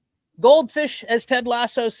 Goldfish, as Ted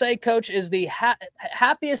Lasso say, Coach, is the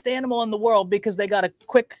happiest animal in the world because they got a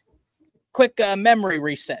quick memory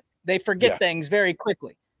reset. They forget things very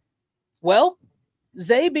quickly. Well,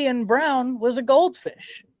 Zabian Brown was a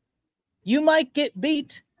goldfish. You might get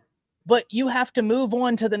beat, but you have to move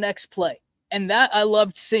on to the next play. And that I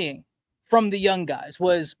loved seeing from the young guys,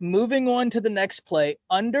 was moving on to the next play,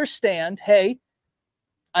 understand, hey,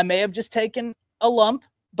 I may have just taken a lump,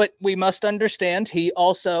 but we must understand he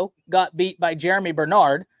also got beat by Jeremy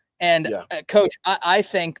Bernard. And Coach, I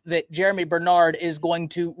think that Jeremy Bernard is going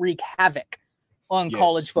to wreak havoc on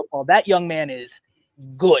college football. That young man is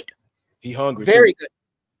good. He's hungry. Very good.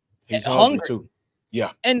 He's hungry too.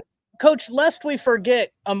 Yeah. And Coach, lest we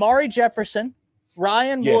forget, Amari Jefferson,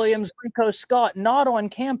 Ryan Williams, Rico Scott, not on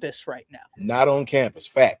campus right now. Not on campus.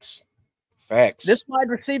 Facts. This wide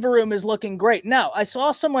receiver room is looking great. Now, I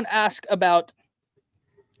saw someone ask about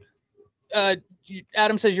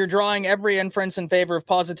Adam says you're drawing every inference in favor of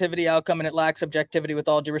positivity outcome and it lacks objectivity with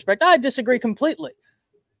all due respect. I disagree completely.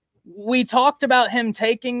 We talked about him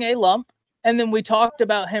taking a lump, and then we talked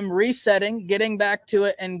about him resetting, getting back to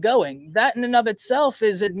it, and going. That in and of itself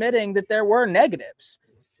is admitting that there were negatives.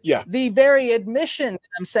 Yeah. The very admission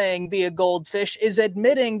I'm saying be a goldfish is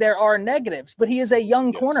admitting there are negatives, but he is a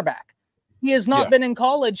young cornerback. He has not been in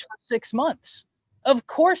college for 6 months. Of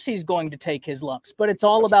course he's going to take his lumps, but it's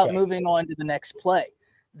all about moving on to the next play.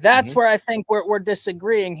 That's where I think we're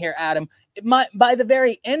disagreeing here, Adam. By the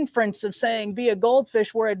very inference of saying be a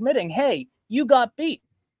goldfish, we're admitting, hey, you got beat.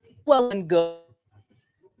 Well and good.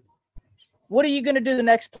 What are you going to do the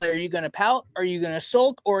next play? Are you going to pout? Are you going to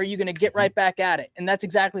sulk? Or are you going to get right back at it? And that's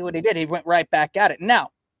exactly what he did. He went right back at it.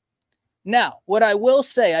 Now, what I will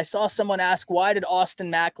say, I saw someone ask, why did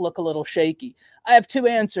Austin Mack look a little shaky? I have two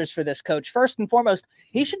answers for this, Coach. First and foremost,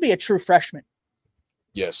 he should be a true freshman.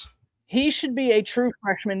 Yes. He should be a true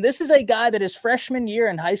freshman. This is a guy that his freshman year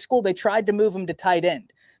in high school, they tried to move him to tight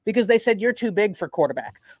end because they said, you're too big for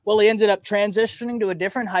quarterback. Well, he ended up transitioning to a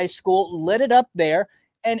different high school, lit it up there,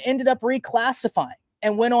 and ended up reclassifying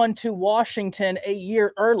and went on to Washington a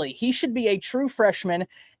year early. He should be a true freshman,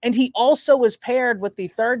 and he also was paired with the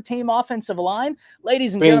third-team offensive line.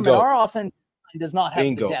 Ladies and gentlemen, our offense does not have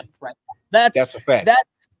the depth right now. That's a fact.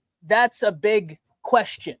 That's a big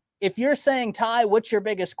question. If you're saying, Ty, what's your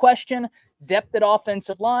biggest question? Depth at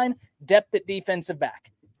offensive line, depth at defensive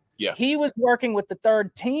back. Yeah. He was working with the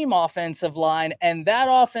third-team offensive line, and that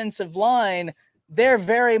offensive line – they're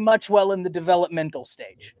very much well in the developmental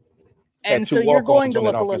stage. And so you're going to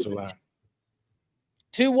look a little bit.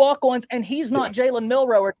 Two walk-ons, and he's not Jalen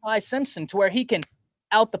Milroe or Ty Simpson to where he can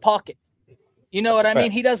out the pocket. You know what I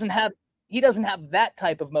mean? He doesn't have that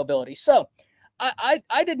type of mobility. So I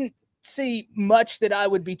didn't see much that I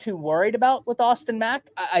would be too worried about with Austin Mack.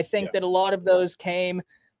 I think that a lot of those came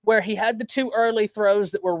where he had the two early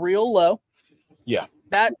throws that were real low. Yeah.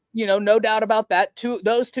 That, no doubt about that.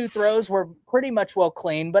 Those two throws were pretty much well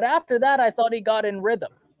clean. But after that, I thought he got in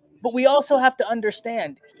rhythm. But we also have to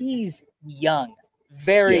understand he's young,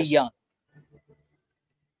 very young.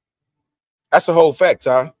 That's a whole fact,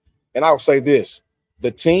 Ty. And I'll say this.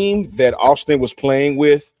 The team that Austin was playing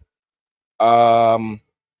with, how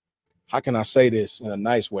can I say this in a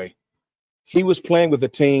nice way? He was playing with a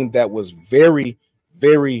team that was very,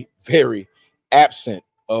 very, very absent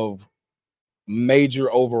of major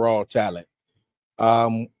overall talent.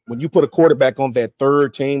 When you put a quarterback on that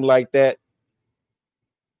third team like that,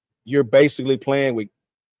 you're basically playing with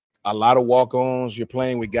a lot of walk-ons. You're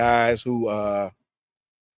playing with guys who I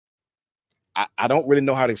don't really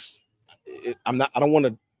know how to. I don't want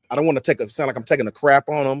to sound like I'm taking a crap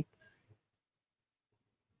on them.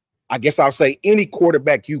 I guess I'll say any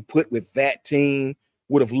quarterback you put with that team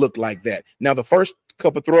would have looked like that. Now, the first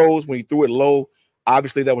couple throws when he threw it low,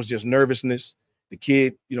 obviously that was just nervousness. The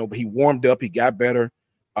kid, he warmed up, he got better.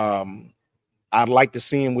 I'd like to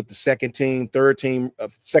see him with the second team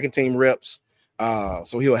reps.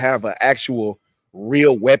 So he'll have an actual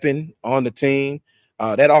real weapon on the team.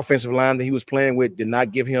 That offensive line that he was playing with did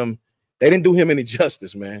not give him, they didn't do him any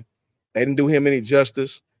justice, man. They didn't do him any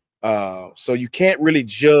justice. So you can't really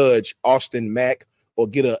judge Austin Mack or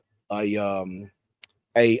get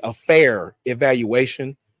a fair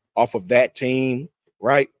evaluation off of that team,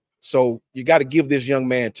 right? So you got to give this young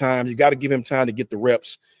man time. You got to give him time to get the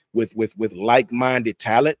reps with like-minded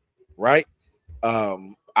talent, right?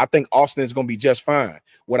 I think Austin is going to be just fine.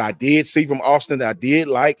 What I did see from Austin that I did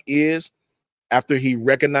like is after he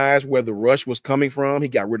recognized where the rush was coming from, he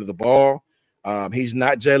got rid of the ball. He's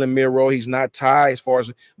not Jalen Milroe. He's not Ty as far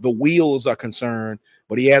as the wheels are concerned,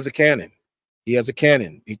 but he has a cannon. He has a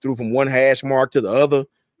cannon. He threw from one hash mark to the other,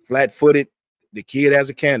 flat-footed. The kid has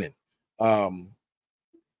a cannon. I'm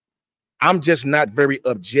just not very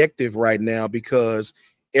objective right now because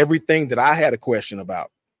everything that I had a question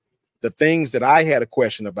about, the things that I had a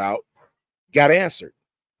question about got answered.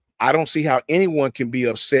 I don't see how anyone can be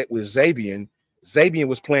upset with Zabian. Zabian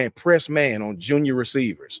was playing press man on junior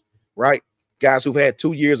receivers, right? Guys who've had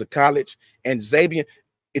 2 years of college. And Zabian,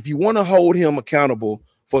 if you want to hold him accountable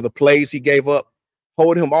for the plays he gave up,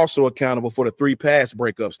 hold him also accountable for the 3 pass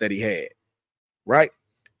breakups that he had, right?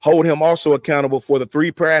 Hold him also accountable for the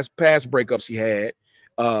 3 pass breakups he had,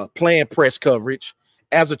 playing press coverage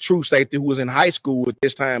as a true safety who was in high school at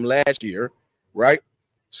this time last year, right?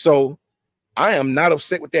 So I am not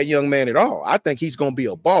upset with that young man at all. I think he's going to be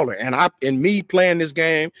a baller. And me playing this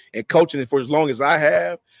game and coaching it for as long as I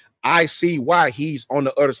have, I see why he's on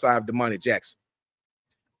the other side of Damani Jackson.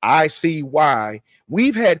 I see why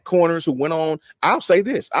we've had corners who went on. I'll say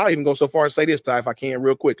this. I'll even go so far as say this, Ty, if I can,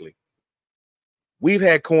 real quickly. We've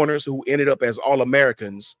had corners who ended up as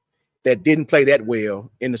All-Americans that didn't play that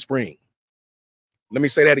well in the spring. Let me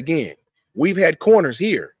say that again. We've had corners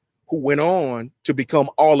here who went on to become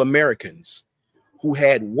All-Americans who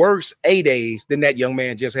had worse A-days than that young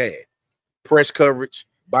man just had. Press coverage,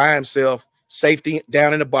 by himself, safety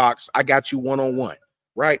down in the box. I got you one-on-one,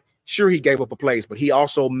 right? Sure, he gave up a place, but he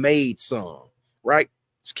also made some, right?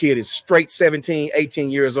 This kid is straight 17,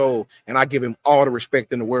 18 years old, and I give him all the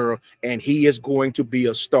respect in the world, and he is going to be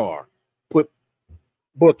a star.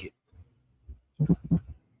 Book it.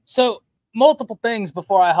 So, multiple things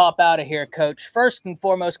before I hop out of here, Coach. First and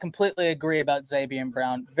foremost, completely agree about Zabian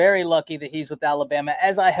Brown. Very lucky that he's with Alabama.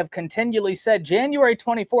 As I have continually said, January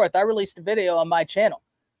 24th, I released a video on my channel.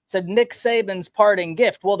 It said Nick Saban's parting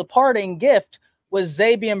gift. Well, the parting gift was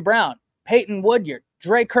Zabian Brown, Peyton Woodyard,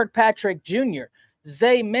 Dre Kirkpatrick Jr.,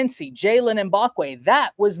 Zay Mincy, Jalen Mbakwe.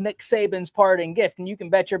 That was Nick Saban's parting gift, and you can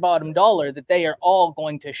bet your bottom dollar that they are all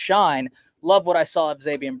going to shine. Love what I saw of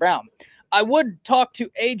Zabian Brown. I would talk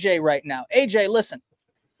to AJ right now. AJ, listen,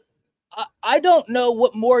 I don't know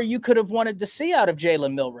what more you could have wanted to see out of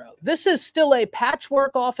Jalen Milroe. This is still a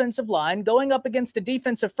patchwork offensive line going up against a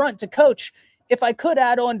defensive front to coach. If I could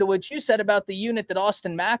add on to what you said about the unit that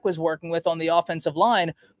Austin Mack was working with on the offensive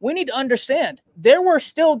line, we need to understand there were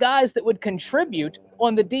still guys that would contribute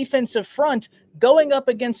on the defensive front going up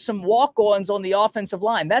against some walk-ons on the offensive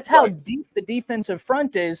line. That's how deep the defensive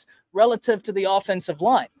front is relative to the offensive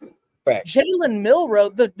line. Facts. Jalen Milroe,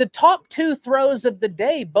 the top 2 throws of the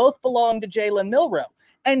day both belong to Jalen Milroe.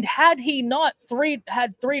 And had he not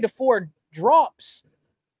had 3 to 4 drops,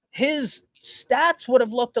 his stats would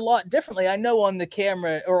have looked a lot differently. I know on the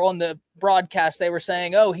camera or on the broadcast, they were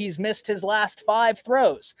saying, oh, he's missed his last 5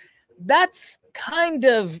 throws. That's kind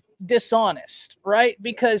of dishonest, right?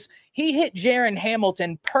 Because he hit Jaron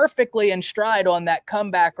Hamilton perfectly in stride on that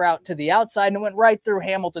comeback route to the outside and went right through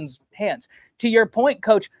Hamilton's hands. To your point,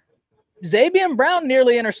 Coach, Zabian Brown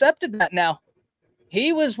nearly intercepted that now.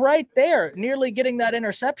 He was right there, nearly getting that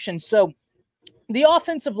interception. So the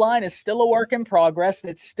offensive line is still a work in progress.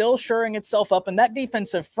 It's still shoring itself up, and that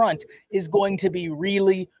defensive front is going to be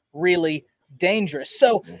really, really dangerous.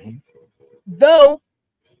 So, though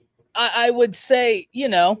I would say, you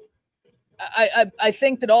know, I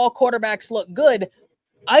think that all quarterbacks look good.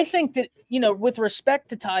 I think that, you know, with respect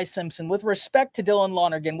to Ty Simpson, with respect to Dylan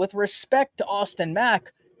Lonergan, with respect to Austin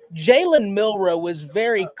Mack, Jalen Milroe was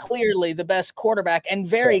very clearly the best quarterback and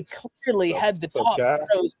very clearly had the top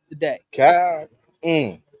throws of the day.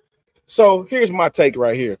 So here's my take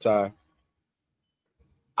right here, Ty.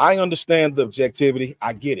 I understand the objectivity.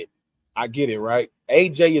 I get it, right?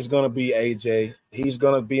 AJ is going to be AJ. He's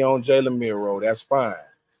going to be on Jalen Milroe. That's fine.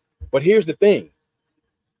 But here's the thing.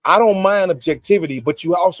 I don't mind objectivity, but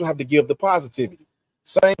you also have to give the positivity.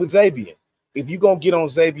 Same with Zabian. If you're going to get on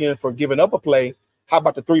Zabian for giving up a play, how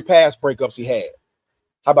about the 3 pass breakups he had?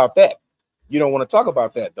 How about that? You don't want to talk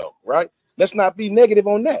about that, though, right? Let's not be negative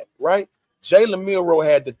on that, right? Jalen Milroe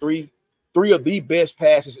had the three of the best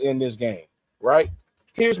passes in this game, right?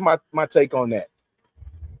 Here's my take on that.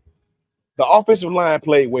 The offensive line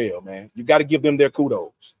played well, man. You got to give them their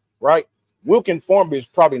kudos, right? Wilkin Formby is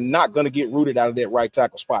probably not going to get rooted out of that right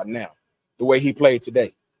tackle spot now, the way he played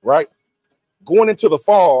today, right? Going into the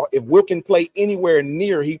fall, if Wilkin play anywhere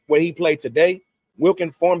near where he played today,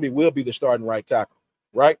 Wilkin Formby will be the starting right tackle,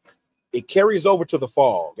 right? It carries over to the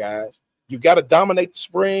fall, guys. You got to dominate the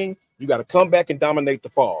spring. You got to come back and dominate the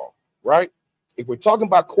fall, right? If we're talking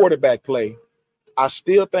about quarterback play, I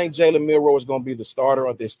still think Jalen Milroe is going to be the starter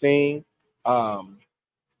of this team.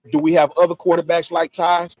 Do we have other quarterbacks like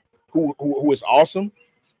Ty who is awesome?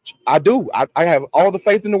 I do. I have all the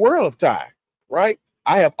faith in the world of Ty, right?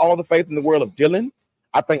 I have all the faith in the world of Dylan.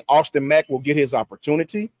 I think Austin Mack will get his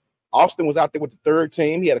opportunity. Austin was out there with the third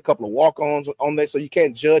team. He had a couple of walk-ons on there, so you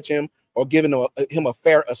can't judge him or give him a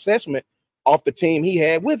fair assessment off the team he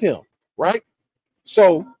had with him, right?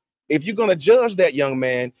 So if you're going to judge that young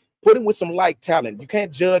man, put him with some light talent. You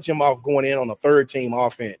can't judge him off going in on a third-team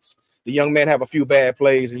offense. The young man have a few bad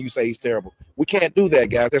plays, and you say he's terrible. We can't do that,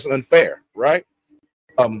 guys. That's unfair, right?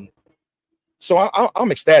 So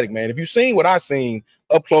I'm ecstatic, man. If you've seen what I've seen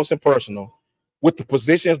up close and personal with the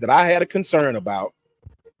positions that I had a concern about,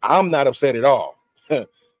 I'm not upset at all.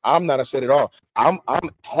 I'm not upset at all. I'm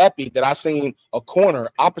happy that I seen a corner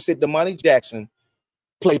opposite Damani Jackson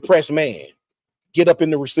play press man, get up in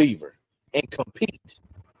the receiver, and compete.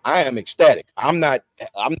 I am ecstatic. I'm not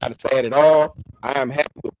sad at all. I am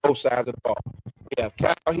happy with both sides of the ball. We have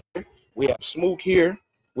Kyle here, we have Smook here,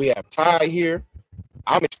 we have Ty here.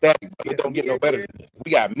 I'm ecstatic, but it don't get no better than this.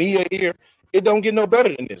 We got Mia here. It don't get no better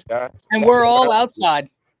than this, guys. And we're all outside.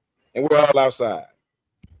 And we're all outside.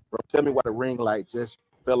 Bro, tell me why the ring light just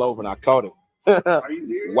fell over and I caught it. Are you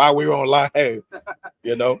serious? While we were on live,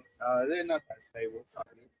 you know. They're not that stable. Sorry.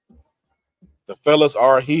 The fellas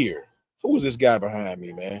are here. Who is this guy behind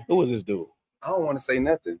me, man? Who is this dude? I don't want to say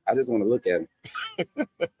nothing. I just want to look at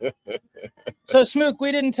him. So, Smook,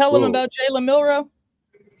 we didn't tell him about Jalen Milroe?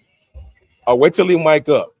 Oh, wait till he mic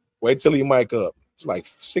up. Wait till he mic up. It's like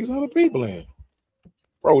 600 people in.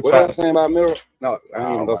 Bro, what I was saying about Milroe? No, I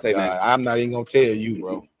ain't even gonna say God. that. I'm not even gonna tell you,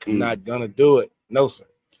 bro. I'm not gonna do it. No, sir.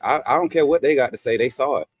 I don't care what they got to say. They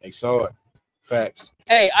saw it. They saw it. Facts.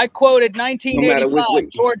 Hey, I quoted 1985 way.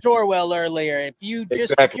 George Orwell earlier. If you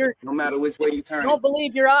just No matter which way you turn don't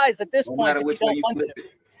believe your eyes at this no point, matter if which you way don't you want flip to.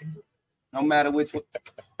 it. No matter which way.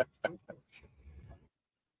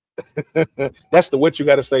 That's the what you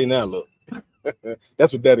got to say now. Look,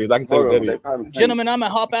 that's what that is. I can tell you what that is. Gentlemen, I'm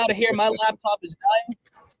gonna hop out of here. My laptop is dying.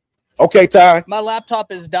 Okay, Ty. My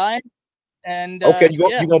laptop is dying. And okay, you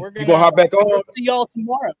gonna hop back on? We'll see y'all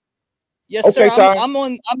tomorrow. Yes, okay, sir. Ty. I'm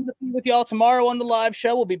gonna be with y'all tomorrow on the live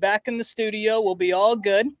show. We'll be back in the studio. We'll be all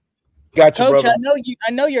good. Gotcha, Coach, brother.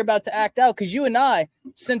 I know you're about to act out because you and I,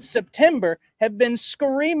 since September, have been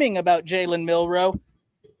screaming about Jalen Milroe.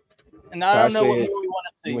 And I don't know what more we want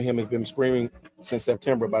to see. You and him have been screaming since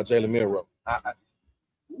September about Jalen Milroe. I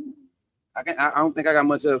don't think I got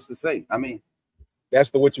much else to say. I mean, that's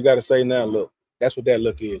the what you got to say now. Look, that's what that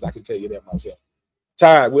look is. I can tell you that myself.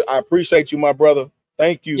 Ty, I appreciate you, my brother.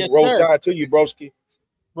 Thank you. Yes, Roll sir. Tide to you, broski.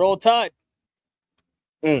 Roll Tide.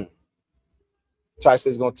 Ty says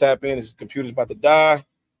he's gonna tap in. His computer's about to die.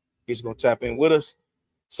 He's gonna tap in with us.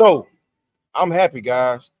 So I'm happy,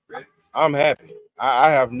 guys. I'm happy. I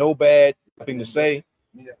have no bad thing to say.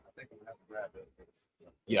 yeah, I think I'm gonna have to grab it.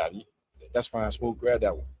 Yeah, that's fine. Smooth, grab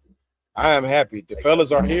that one. I am happy. The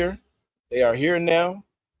fellas are here. They are here now.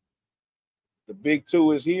 The big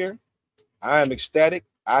two is here. I am ecstatic.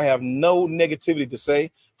 I have no negativity to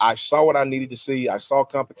say. I saw what I needed to see. I saw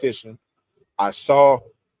competition. I saw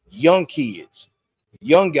young kids,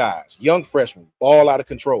 young guys, young freshmen, ball out of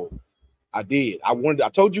control. I did. I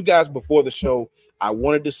told you guys before the show, I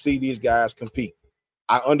wanted to see these guys compete.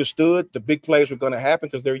 I understood the big plays were going to happen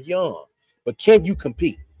because they're young. But can you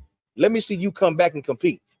compete? Let me see you come back and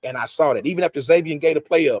compete. And I saw that. Even after Xavier gave a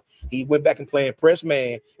play up, he went back and playing press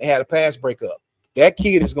man and had a pass break up. That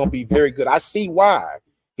kid is going to be very good. I see why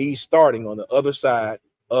he's starting on the other side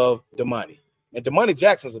of Damani. And Damani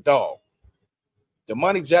Jackson's a dog.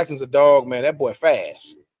 Damani Jackson's a dog, man. That boy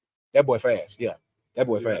fast. That boy fast. Yeah, that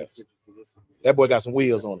boy fast. That boy got some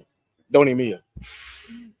wheels on him. Don't even me.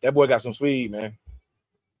 That boy got some speed, man.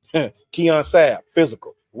 Keon Sapp,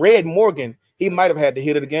 physical. Red Morgan, he might have had the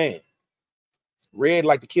hit of the game. Red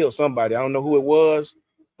like to kill somebody. I don't know who it was,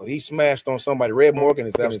 but he smashed on somebody. Red Morgan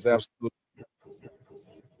is absolute.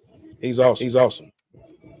 He's awesome. He's awesome.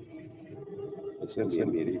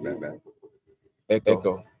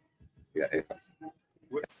 Echo. Yeah.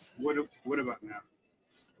 What about now?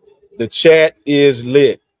 The chat is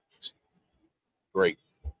lit. Great.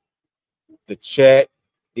 The chat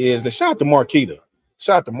is the shout out to Marquita.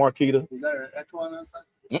 Shout out to Marquita. Is that an echo on that side?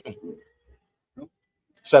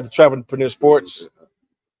 Shout out to Travelpreneur Sports.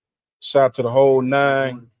 Shout out to the whole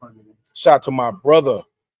nine. Shout out to my brother,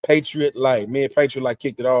 Patriot Light. Me and Patriot Light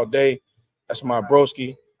kicked it all day. That's my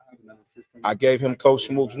broski. I gave him Coach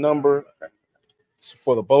Smook's number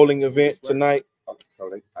for the bowling event tonight.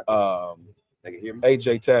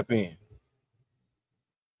 AJ, tap in.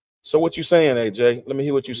 So what you saying, AJ? Let me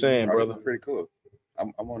hear what you saying, brother. Pretty cool.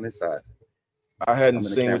 I'm on this side. I hadn't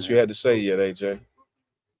seen what you had to say yet, AJ.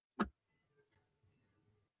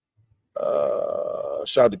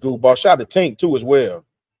 Shout out to Gooball. Shout out to Tink too as well.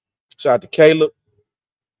 Shout out to Caleb.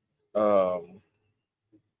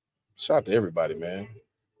 Shout out to everybody, man.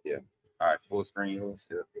 Yeah. All right, full screen yours.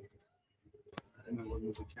 Yep.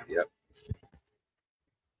 Yep.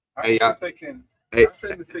 Hey, y'all. Hey. I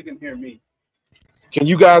said if they can hear me. Can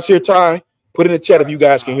you guys hear Ty? Put in the chat if you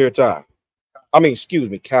guys can hear Ty. I mean, excuse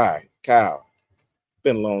me, Kyle.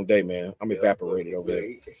 Been a long day, man. I'm evaporated over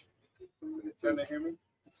there. Can they hear me?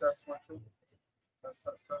 Test 1 2. Test.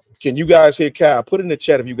 Can you guys hear Kyle? Put in the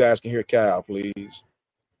chat if you guys can hear Kyle, please.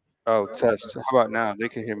 Oh, test. How about now? They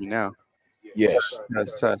can hear me now. Yes.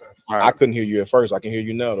 Test. All I right. couldn't hear you at first. I can hear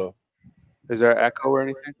you now, though. Is there an echo or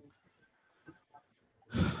anything?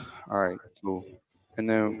 All right, cool. And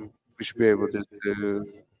then we should be able to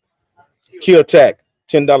do. Kill Tack,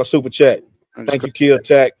 $10 super chat. Thank you, Kill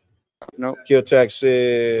Tack. Nope. Kill Tack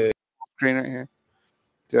said. Screen right here.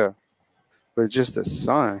 Yeah. But just the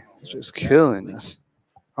sun is just killing us.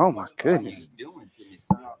 Oh my goodness.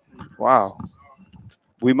 Wow.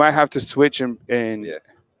 We might have to switch and Yeah.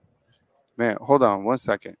 man, hold on 1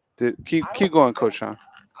 second. Keep going, Coach Sean.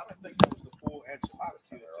 I don't think that was the full answer.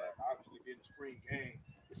 Obviously, being a spring game,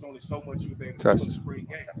 it's only so much you've been able to do in the spring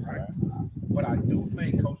game, right? But I do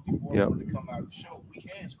think Coach DeBoer wanted to come out and show we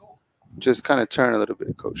can score. Just kind of turn a little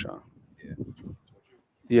bit, Coach Sean.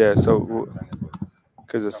 Yeah, so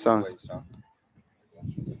because the sun.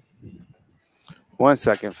 1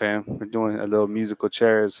 second, fam. We're doing a little musical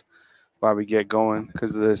chairs while we get going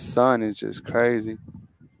because the sun is just crazy.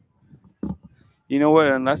 You know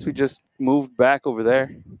what? Unless we just moved back over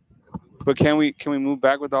there. But can we move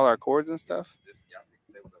back with all our cords and stuff?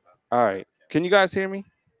 All right. Can you guys hear me?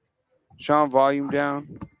 Sean, volume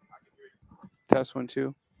down. Test 1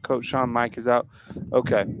 2. Coach Sean, mic is out.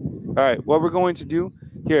 Okay. All right. What we're going to do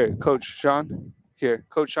here, Coach Sean. Here,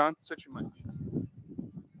 Coach Sean, switch your mics.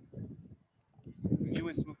 You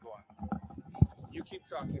and Smook go on. You keep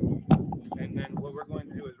talking, and then what we're going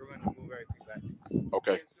to do is we're going to move everything back.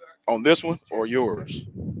 Okay. On this one or yours?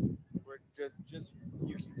 We're just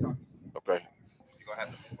you keep talking. Okay. You're gonna have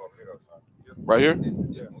to move over here, though, son. Right here?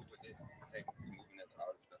 Yeah, move with this. Moving that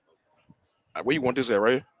all this stuff over. Where you want this at,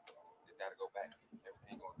 right here? It's gotta go back.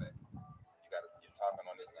 Everything going back. You're talking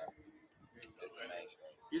on this now. This the main show.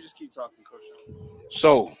 You just keep talking, Coach Sean.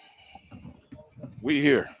 So we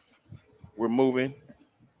here. We're moving.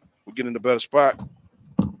 We're getting in a better spot. Check out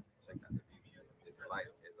the video.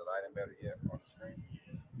 Is the lighting better yet on the screen?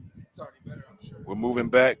 It's already better, I'm sure. We're moving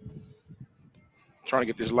back. Trying to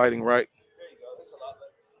get this lighting right. There you go. That's a lot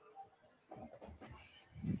better.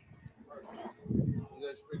 You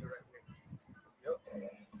guys bring it right here. Yep.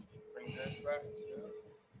 Bring this back.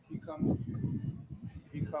 Keep coming.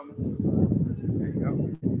 Keep coming. There you go.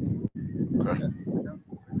 Okay. Sit down.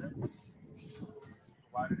 Right there.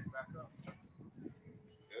 Widen it back up.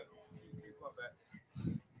 Good. Keep up back.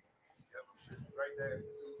 Yep. Right there.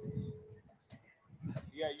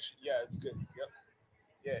 Yeah, you should. Yeah, it's good. Yep.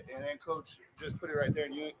 Yeah, and then Coach, just put it right there,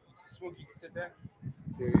 and you, Smokey, you can sit there.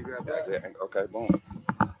 There you grab that. Yeah, okay, boom.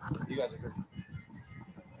 You guys are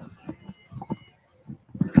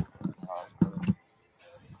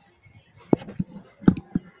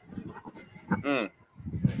good.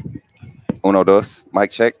 Uno, dos.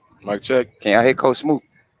 Mic check. Mic check. Can y'all hear Coach Smoot?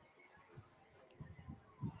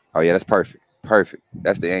 Oh yeah, that's perfect. Perfect.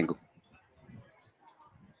 That's the angle.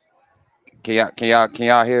 Can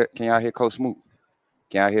y'all hear Coach Smoot?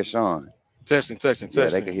 Can y'all hear Sean? Testing. Yeah,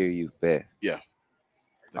 they can hear you. Bet. Yeah.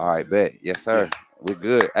 All right, bet. Yes, sir. Yeah. We're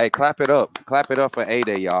good. Hey, clap it up. Clap it up for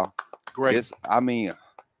A-Day, y'all. Great.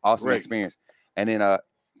 Awesome Great. experience. And then I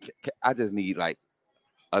just need like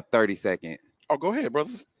a 30-second. Oh, go ahead, brother.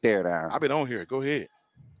 Stare down. I've been on here. Go ahead.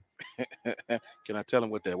 Can I tell him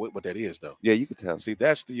what that is, though? Yeah, you can tell. See,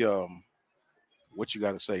 that's the what you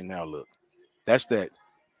got to say now. Look, that's that.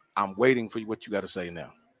 I'm waiting for you. What you got to say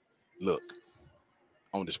now. Look,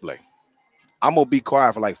 on display. I'm gonna be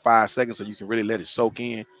quiet for like 5 seconds so you can really let it soak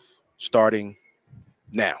in. Starting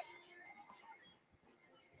now.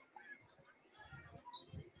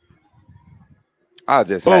 I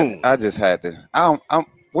just had to.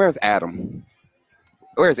 Where's Adam?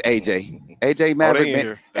 Where's AJ? AJ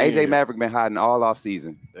Maverick. AJ Maverick been hiding all off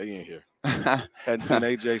season. They ain't here. Hadn't seen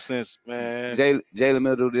AJ since, man. Jalen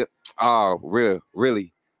Middle. Oh,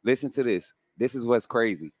 really. Listen to this. This is what's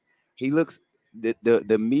crazy. He looks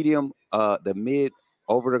the medium, the mid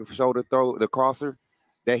over the shoulder throw, the crosser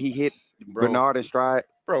that he hit Bernard in stride,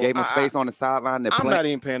 gave him space on the sideline. I'm not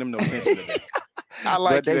even paying him no attention to that. I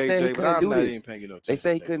like you, AJ, but I'm not even paying you no attention. They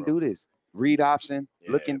say he couldn't do this. Read option,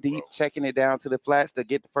 looking deep, checking it down to the flats to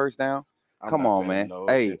get the first down. Come on, man.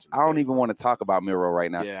 Hey, I don't even want to talk about Miro right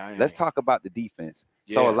now. Let's talk about the defense.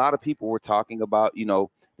 So a lot of people were talking about,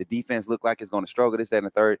 the defense looked like it's going to struggle this, that, and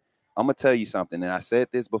the third. I'm gonna tell you something, and I said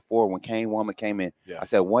this before when Kane Womack came in. Yeah. I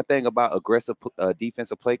said one thing about aggressive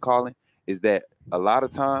defensive play calling is that a lot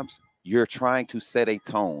of times you're trying to set a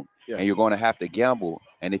tone, and you're going to have to gamble.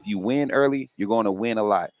 And if you win early, you're going to win a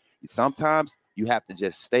lot. Sometimes you have to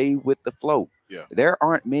just stay with the flow. Yeah. There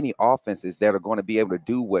aren't many offenses that are going to be able to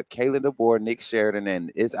do what Kalen DeBoer, Nick Sheridan,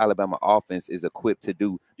 and his Alabama offense is equipped to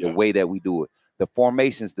do the way that we do it. The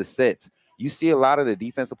formations, the sets. You see a lot of the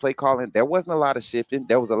defensive play calling. There wasn't a lot of shifting.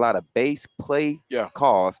 There was a lot of base play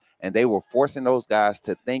calls, and they were forcing those guys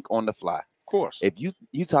to think on the fly. Of course. If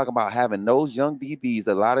you talk about having those young DBs,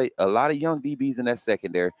 a lot of young DBs in that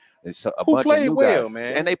secondary, and so a bunch of new guys,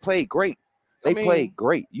 man, and they played great. They played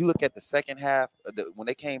great. You look at the second half when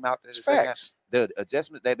they came out. The second half, the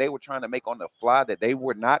adjustments that they were trying to make on the fly that they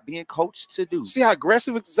were not being coached to do. See how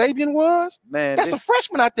aggressive Xavier was, man. That's a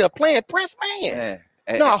freshman out there playing press man.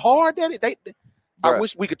 You know how hard that is. I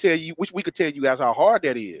wish we could tell you. Wish we could tell you guys how hard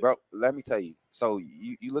that is, bro. Let me tell you. So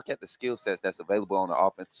you look at the skill sets that's available on the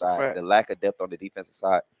offensive side, the lack of depth on the defensive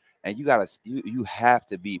side, and you have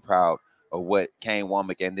to be proud of what Kane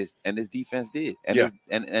Womack and this defense did, and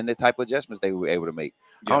the type of adjustments they were able to make.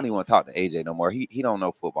 I don't even want to talk to AJ no more. He don't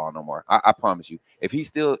know football no more. I promise you. If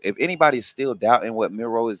anybody is still doubting what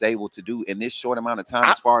Milroe is able to do in this short amount of time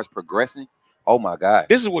as far as progressing, oh my God.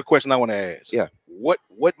 This is what question I want to ask. Yeah. What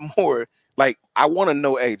more? Like, I want to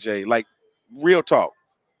know, AJ, like, real talk.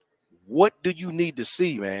 What do you need to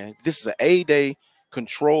see, man? This is an A-Day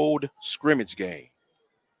controlled scrimmage game.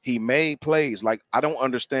 He made plays. Like, I don't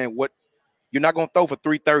understand what you're not going to throw for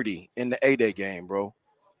 330 in the A-Day game, bro.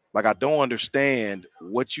 Like, I don't understand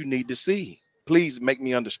what you need to see. Please make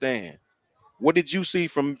me understand. What did you see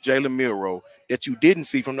from Jalen Milroe that you didn't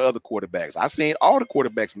see from the other quarterbacks? I seen all the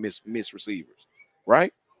quarterbacks miss receivers,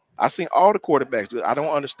 right? I seen all the quarterbacks. I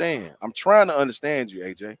don't understand. I'm trying to understand you,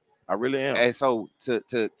 AJ. I really am. And so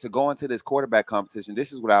to go into this quarterback competition,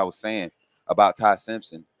 this is what I was saying about Ty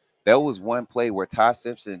Simpson. There was one play where Ty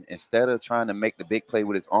Simpson, instead of trying to make the big play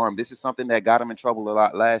with his arm, this is something that got him in trouble a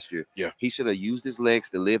lot last year. Yeah. He should have used his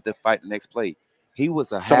legs to live to fight the next play. He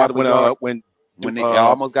was a half when they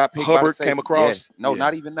almost got picked Hubbard by the safety. came across. No,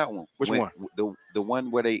 not even that one. Which one? The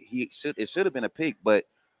one where it should have been a pick, but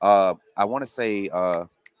I want to say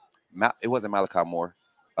it wasn't Malachi Moore.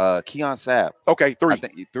 Keon Sabb. Okay, three. I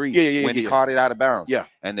think three. Yeah. When he caught it out of bounds. Yeah.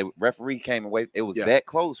 And the referee came away. It was that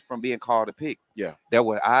close from being called a pick. Yeah. There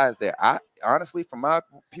were eyes there. I honestly, from my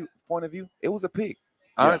point of view, it was a pick.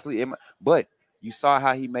 Honestly, but you saw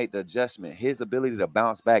how he made the adjustment, his ability to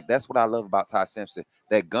bounce back. That's what I love about Ty Simpson.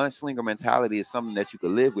 That gunslinger mentality is something that you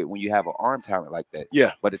can live with when you have an arm talent like that.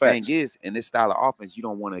 Yeah. But the thing is, in this style of offense, you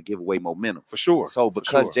don't want to give away momentum. For sure. So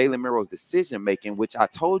because Jalen Milroe's decision making, which I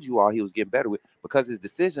told you all he was getting better with, because his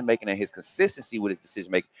decision making and his consistency with his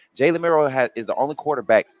decision making, Jalen Milroe is the only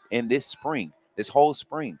quarterback in this whole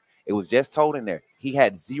spring. It was just told in there. He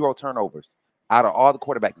had 0 turnovers out of all the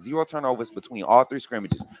quarterbacks, 0 turnovers between all 3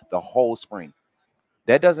 scrimmages the whole spring.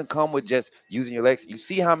 That doesn't come with just using your legs. You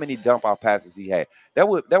see how many dump off passes he had. There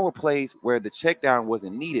were plays where the check down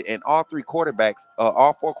wasn't needed, and all 4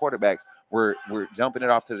 quarterbacks were jumping it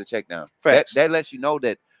off to the check down. That lets you know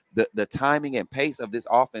that the timing and pace of this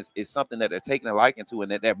offense is something that they're taking a liking to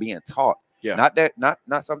and that they're being taught. Yeah.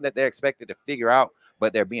 Not something that they're expected to figure out,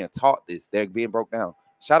 but they're being taught this. They're being broke down.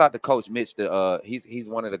 Shout out to Coach Mitch. He's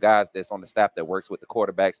one of the guys that's on the staff that works with the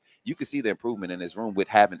quarterbacks. You can see the improvement in his room with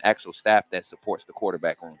having actual staff that supports the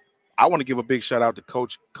quarterback room. I want to give a big shout out to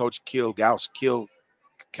Coach Capalovic.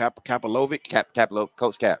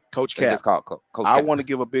 Coach Cap. It's called Coach Cap. I want to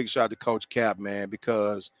give a big shout out to Coach Cap, man,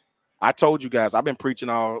 because I told you guys I've been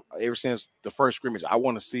preaching ever since the first scrimmage. I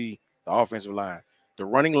want to see the offensive line, the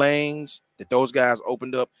running lanes that those guys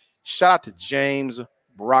opened up. Shout out to James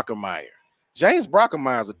Brockermeyer. James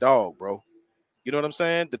Brockermeyer's a dog, bro. You know what I'm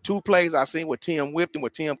saying? The 2 plays I seen where Tim whipped him, where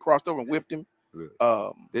Tim crossed over and whipped him.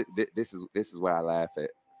 This is what I laugh at.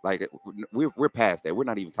 Like we're past that. We're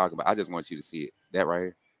not even talking about. I just want you to see it. That right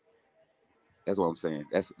here. That's what I'm saying.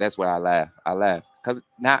 That's why I laugh. I laugh because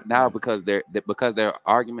because they're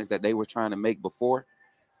arguments that they were trying to make before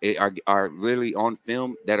are literally on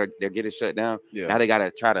film they're getting shut down. Yeah. Now they got to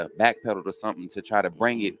try to backpedal to something to try to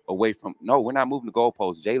bring it away from. No, we're not moving the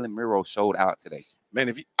goalposts. Jalen Milroe showed out today.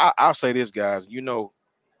 Man, I'll say this, guys. You know,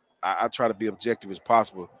 I try to be objective as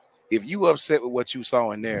possible. If you upset with what you saw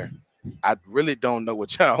in there, I really don't know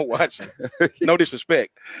what y'all watching. No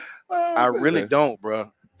disrespect. I really don't,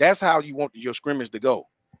 bro. That's how you want your scrimmage to go.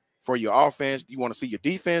 For your offense, you want to see your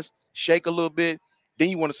defense shake a little bit. Then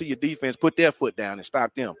you want to see your defense put their foot down and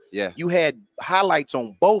stop them. Yeah. You had highlights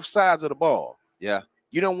on both sides of the ball. Yeah.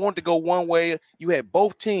 You don't want to go one way. You had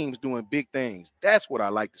both teams doing big things. That's what I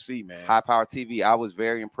like to see, man. High Power TV. I was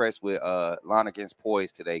very impressed with Line Against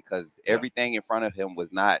Poise today because everything in front of him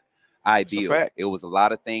was not ideal. It was a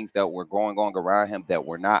lot of things that were going on around him that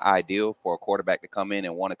were not ideal for a quarterback to come in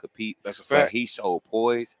and want to compete. That's a fact. But he showed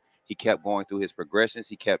poise. He kept going through his progressions.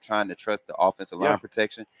 He kept trying to trust the offensive line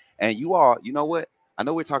protection. And you know what? I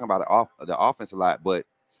know we're talking about the offense a lot, but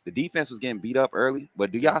the defense was getting beat up early.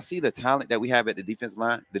 But do y'all see the talent that we have at the defensive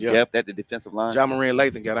line? The depth at the defensive line? John Moran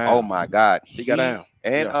Lathan got down. Oh, my God. He got down.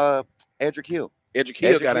 And Edric Hill. Edric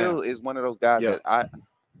Hill is one of those guys that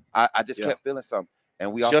I just kept feeling something.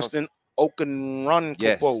 And we also Justin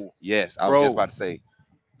Okunrankopo. Yes, I was just about to say.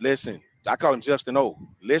 Listen, I call him Justin O.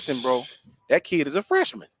 Listen, bro, that kid is a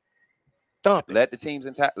freshman. Thumping. Led the team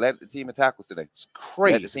in tackles today. It's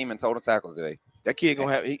crazy. Led the team in total tackles today. That kid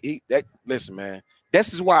gonna have that. Listen, man.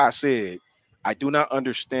 This is why I said I do not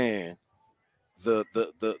understand the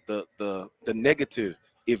negative.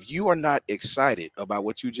 If you are not excited about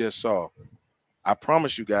what you just saw, I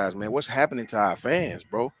promise you guys, man, what's happening to our fans,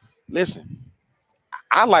 bro? Listen,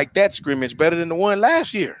 I like that scrimmage better than the one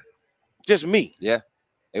last year. Just me. Yeah.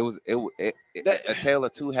 It was a tale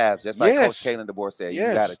of two halves, just like Coach Kalen DeBoer said. You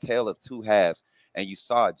got a tale of two halves, and you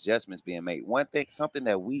saw adjustments being made. One thing, something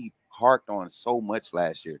that we harked on so much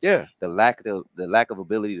last year, the lack of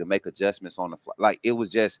ability to make adjustments on the fly. Like, it was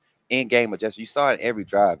just in-game adjustments. You saw it every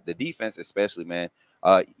drive. The defense, especially, man.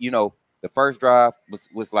 The first drive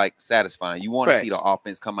was like satisfying. You want to see the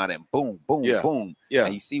offense come out and boom, boom, boom. Yeah,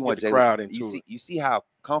 and you see what you see how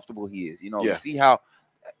comfortable he is. You see how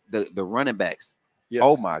the running backs. Yeah.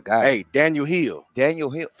 Oh my God! Hey, Daniel Hill,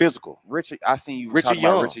 physical. Richard, I seen you Richard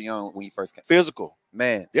Young. About Richard Young when you first came. Physical,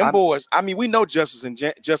 man. Them boys. I mean, we know Justice and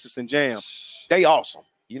Jam. They awesome.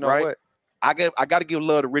 You know what? I got to give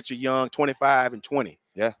love to Richard Young, 25 and 20.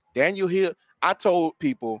 Yeah. Daniel Hill. I told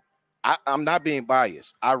people, I'm not being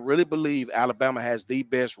biased. I really believe Alabama has the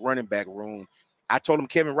best running back room. I told him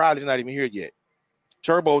Kevin Riley's not even here yet.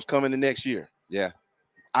 Turbo's coming the next year. Yeah.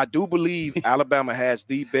 I do believe Alabama has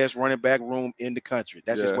the best running back room in the country.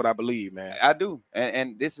 That's just what I believe, man. I do,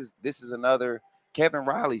 and this is another Kevin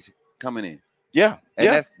Riley's coming in. Yeah,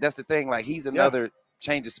 and that's the thing. Like, he's another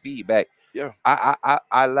change of speed back. Yeah,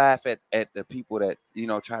 I laugh at the people that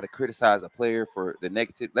try to criticize a player for the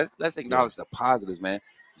negative. Let's acknowledge the positives, man.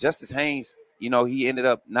 Justice Haynes, he ended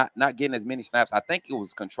up not getting as many snaps. I think it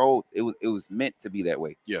was controlled. It was meant to be that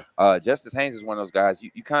way. Yeah. Justice Haynes is one of those guys.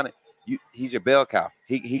 You kind of. He's your bell cow.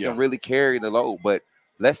 He can really carry the load, but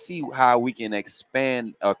let's see how we can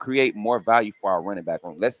expand, create more value for our running back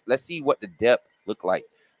room. Let's see what the depth look like.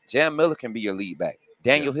 Jam Miller can be your lead back.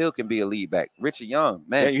 Daniel Hill can be a lead back. Richard Young,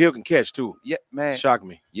 man. Daniel Hill can catch too. Yeah, man. Shock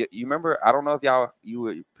me. You remember? I don't know if you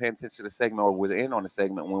were paying attention to the segment or was in on the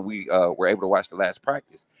segment when we were able to watch the last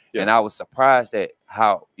practice, and I was surprised at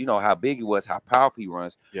how big he was, how powerful he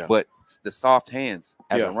runs, but the soft hands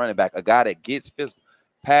as a running back, a guy that gets physical.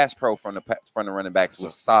 Pass pro from the running backs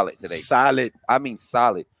was solid today. Solid. I mean,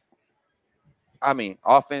 solid. I mean,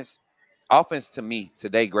 offense to me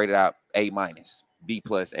today graded out A-, B+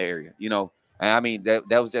 area. And I mean that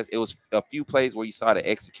was just, it was a few plays where you saw the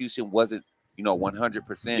execution wasn't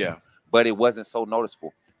 100%. Yeah. But it wasn't so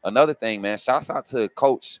noticeable. Another thing, man. Shouts out to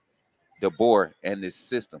Coach DeBoer and this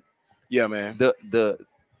system. Yeah, man.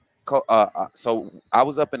 So I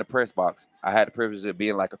was up in the press box. I had the privilege of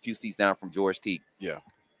being like a few seats down from George Teague. Yeah.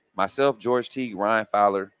 Myself, George Teague, Ryan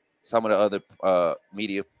Fowler, some of the other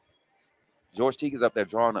media. George Teague is up there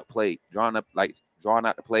drawing out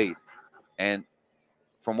the plays. And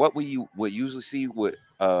from what we would usually see with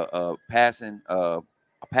a pass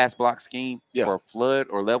block scheme for a flood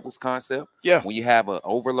or levels concept. Yeah. When you have an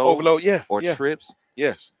overload or trips.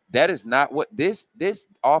 Yes. That is not what this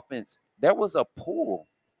offense, there was a pull.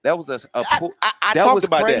 That was a pull. I that talked was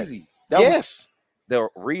about crazy. Yes. The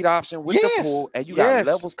read option with the pull, and you got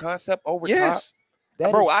levels concept over top.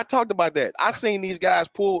 Bro, I talked about that. I seen these guys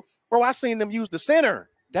pull. Bro, I seen them use the center.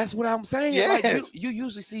 That's what I'm saying. Yes. Like you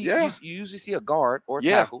usually see you usually see a guard or a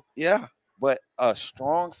tackle. Yeah. But a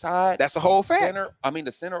strong side. That's a whole fact.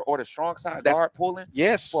 The center or the strong side guard pulling.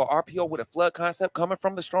 Yes. For RPO with a flood concept coming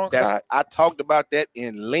from the strong side. I talked about that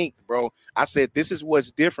in length, bro. I said this is what's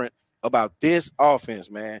different about this offense,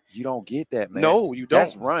 man. You don't get that, man. No, you don't.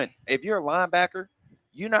 That's run. If you're a linebacker,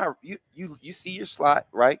 you see your slot,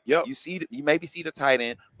 right? Yep. You maybe see the tight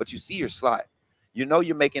end, but you see your slot.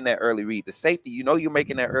 You're making that early read. The safety, you're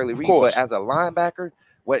making that early read. But as a linebacker,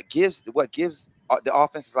 what gives the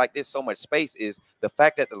offenses like this so much space is the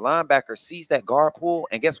fact that the linebacker sees that guard pull,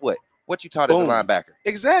 and guess what? What you taught as a linebacker.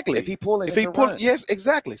 Exactly. If he pull, yes,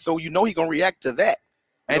 exactly. So he's gonna react to that.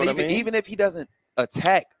 And even if he doesn't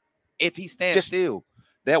attack if he stands Just- still.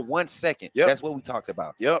 That 1 second. Yep. That's what we talked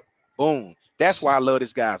about. Yep. Boom. That's why I love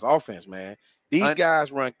this guy's offense, man. These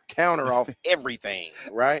guys run counter off everything,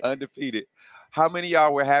 right? Undefeated. How many of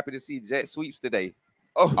y'all were happy to see jet sweeps today?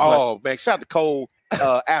 Oh, man. Shout out to Cole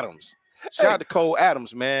Adams. Shout out to Cole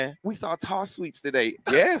Adams, man. We saw toss sweeps today.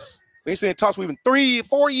 Yes. We ain't seen toss sweep in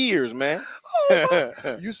 3-4 years, man.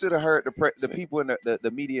 You should have heard the people in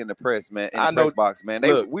the media and the press, man, in the I know- press box, man.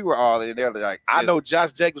 look. We were all in there like, I know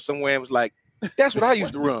Josh Jacobs somewhere was like, that's what I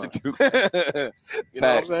used to What I run. used to do. You know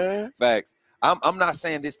what I'm saying? Facts. I'm not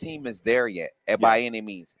saying this team is there yet by any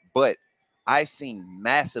means, but I've seen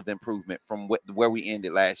massive improvement from where we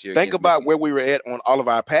ended last year. Think against about Michigan. where we were at on all of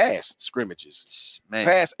our past scrimmages. Man.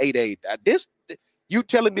 Past 8-8. This, you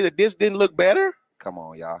telling me that this didn't look better? Come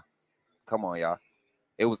on, y'all.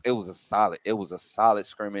 It was a solid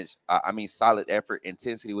scrimmage. I mean, solid effort.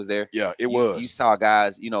 Intensity was there. Yeah, it was. You saw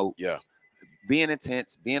guys, Yeah. being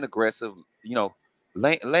intense, being aggressive,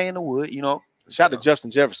 laying the wood, Shout out to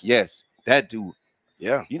Justin Jefferson. Yes, that dude.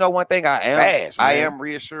 Yeah. You know, one thing I Fast, man. am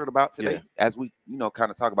reassured about today, as we, kind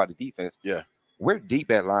of talk about the defense. Yeah. We're deep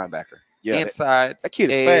at linebacker. Yeah. Inside. That kid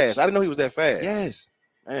is edge. fast. I didn't know he was that fast. Yes.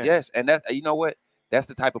 Man. Yes. And that's, you know what? That's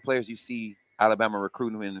the type of players you see Alabama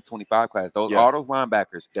recruiting in the 25 class. Yeah. All those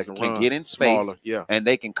linebackers That can run get in space smaller. Yeah. and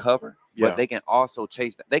they can cover, Yeah. but they can also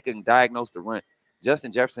chase. They can diagnose the run.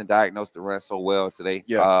 Justin Jefferson diagnosed the run so well today.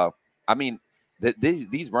 Yeah. I mean,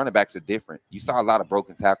 these running backs are different. You saw a lot of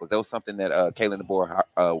broken tackles. That was something that Kalen DeBoer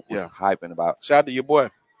was hyping about. Shout out to your boy.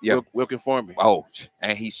 Yeah. Wilkin Formby. Oh,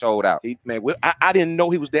 and he showed out. I didn't know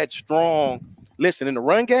he was that strong. Listen, in the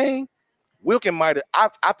run game, Wilkin might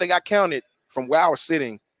have. I think I counted from where I was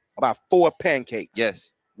sitting about 4 pancakes.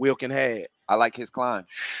 Yes. Wilkin had. I like his climb.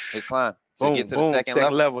 To Boom, get to boom, the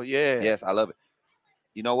second level. Yeah. Yes, I love it.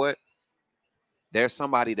 You know what? There's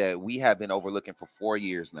somebody that we have been overlooking for 4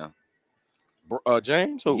 years now.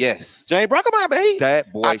 James? Who? Yes. James Brockermeyer, baby.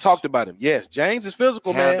 That boy. I talked about him. Yes, James is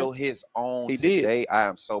physical, handle man. his own He today. did. I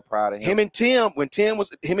am so proud of him. Him and Tim was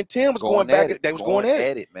going back. They was going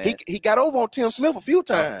at it. Man. He got over on Tim Smith a few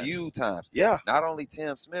times. Yeah. Not only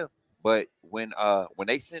Tim Smith, but when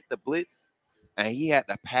they sent the blitz and he had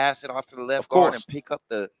to pass it off to the left guard and pick up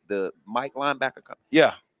the Mike linebacker.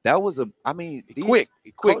 Yeah. That was quick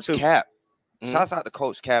Coach too. Cap. Shouts out to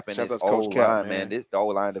Coach Cap and this old line, man. This the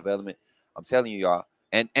old line development. I'm telling you, y'all.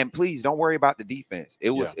 And please don't worry about the defense.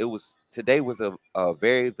 Today was a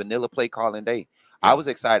very vanilla play calling day. I was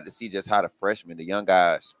excited to see just how the freshmen, the young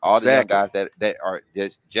guys, the young guys that are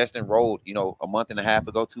just enrolled, a month and a half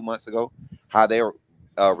ago, 2 months ago, how they're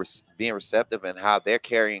being receptive and how they're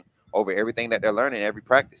carrying over everything that they're learning in every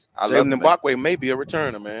practice. Jalen Mbakwe may be a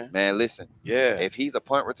returner, man. Man, listen. Yeah. If he's a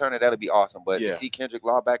punt returner, that'll be awesome. But to see Kendrick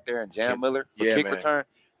Law back there and Jam Miller for kick return,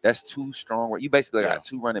 that's too strong. You basically got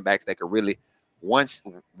 2 running backs that could really one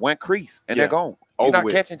crease and they're gone. You're not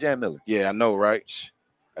catching Jam Miller. Yeah, I know, right?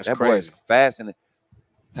 That's that crazy. boy is fast. And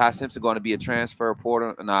Ty Simpson going to be a transfer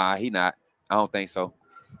portal? Nah, he not. I don't think so.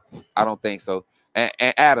 And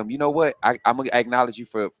Adam, you know what? I'm gonna acknowledge you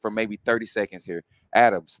for maybe 30 seconds here.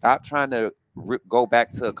 Adam, stop trying to go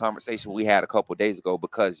back to a conversation we had a couple of days ago,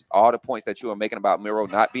 because all the points that you were making about Miro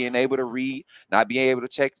not being able to read, not being able to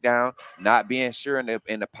check down, not being sure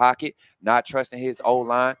in the pocket, not trusting his old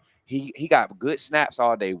line. He got good snaps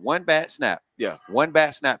all day. One bad snap. Yeah. One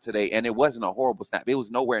bad snap today, and it wasn't a horrible snap. It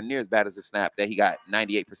was nowhere near as bad as the snap that he got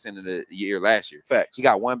 98% of the year last year. Facts. He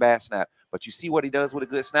got one bad snap. But you see what he does with a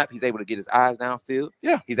good snap? He's able to get his eyes downfield.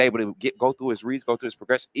 Yeah. He's able to go through his reads, go through his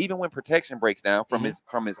progression. Even when protection breaks down from his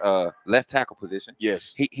left tackle position.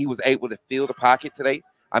 Yes. He was able to fill the pocket today.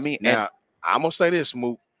 I mean, now I'm gonna say this,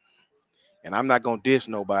 Smoot, and I'm not gonna diss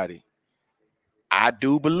nobody. I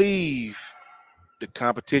do believe the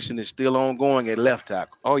competition is still ongoing at left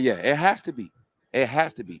tackle. Oh yeah, it has to be. It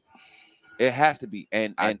has to be. It has to be.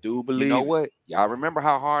 And I do believe. You know what? Y'all remember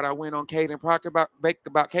how hard I went on Caden Proctor about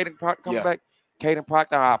Caden Proctor coming back? Caden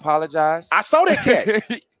Proctor, I apologize. I saw that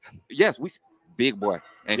cat. Yes, big boy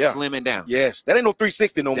and slimming down. Yes, that ain't no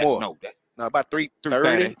 360 no more. No, about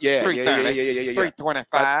 330. Yeah,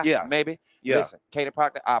 325. Yeah, maybe. Yeah. Listen, Caden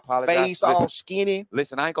Proctor, I apologize. Face all skinny.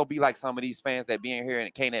 Listen, I ain't gonna be like some of these fans that be in here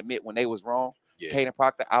and can't admit when they was wrong. Yeah. Caden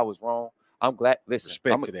Proctor, I was wrong. I'm glad. Listen,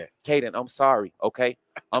 respect to that. Caden, I'm sorry. Okay,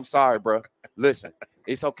 I'm sorry, bro. Listen,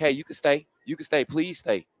 it's okay. You can stay. You can stay. Please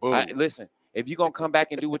stay. Listen, if you're gonna come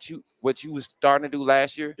back and do what you was starting to do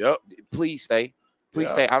last year, please stay. Please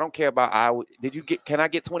stay. I don't care about Can I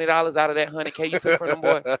get $20 out of that $100K you took from them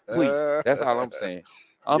boys? Please. That's all I'm saying.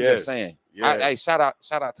 I'm just saying. Yes. Hey, shout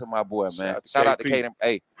out to my boy, man. Shout out to Caden.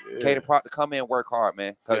 Hey, Caden Proctor, come in and work hard,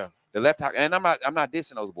 man. Because The left tackle, and I'm not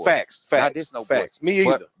dissing those boys. Facts. Not dissing those Facts. boys. Me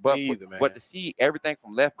either. But Me either, man. But to see everything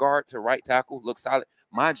from left guard to right tackle look solid,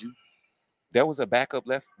 mind you, there was a backup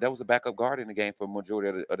guard in the game for the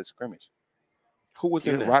majority of the scrimmage. Who was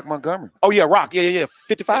in there? Rock Montgomery. Oh yeah, Rock. Yeah.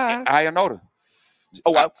 55. Ionota.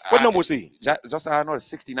 Oh, what number was he? Joseph Ionota,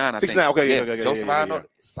 69. 69. Okay, yeah. Joseph Ionota,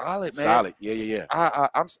 solid, man. Solid. Yeah.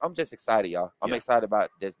 I'm just excited, y'all. I'm excited about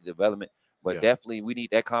this development, but definitely we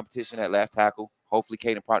need that competition at left tackle. Hopefully,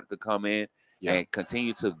 Caden Proctor could come in and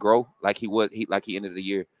continue to grow like he ended the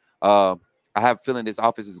year. I have a feeling this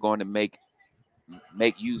offense is going to make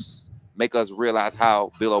us realize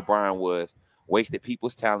how Bill O'Brien wasted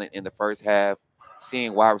people's talent in the first half,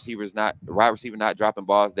 seeing wide receiver not dropping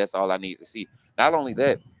balls. That's all I need to see. Not only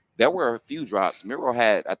that, there were a few drops. Miro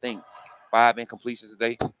had, I think, 5 incompletions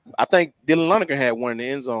today. I think Dylan Lonergan had one in the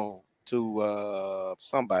end zone to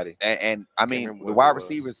somebody. And I mean, the wide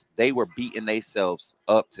receivers, they were beating themselves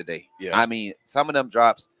up today. Yeah. I mean, some of them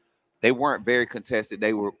drops, they weren't very contested.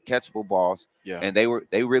 They were catchable balls. Yeah. And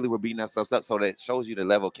they really were beating themselves up. So that shows you the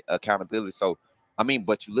level of accountability. So, I mean,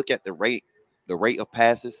 but you look at the rate of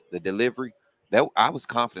passes, the delivery. That I was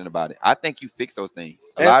confident about it. I think you fixed those things.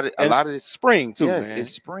 A lot of this spring too. Yes, man.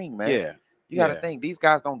 it's spring, man. Yeah, you got to think these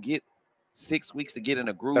guys don't get 6 weeks to get in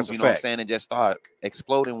a groove. That's you a know what I'm fact. saying, and just start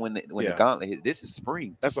exploding when the gauntlet hits. This is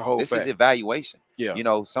spring. That's a whole. This fact. is evaluation. Yeah, you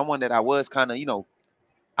know, someone that I was kind of, you know,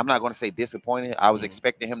 I'm not going to say disappointed. I was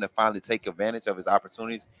expecting him to finally take advantage of his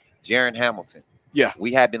opportunities. Jaron Hamilton. Yeah,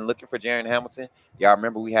 we had been looking for Jaron Hamilton. Y'all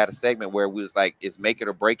remember we had a segment where we was like, "It's make it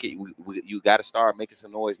or break it." You got to start making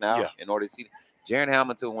some noise now in order to see. Jaron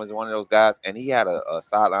Hamilton was one of those guys, and he had a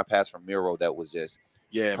sideline pass from Miro that was just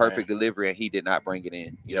perfect delivery, and he did not bring it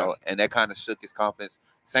in. You know, and that kind of shook his confidence.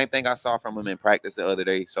 Same thing I saw from him in practice the other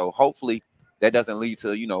day. So hopefully that doesn't lead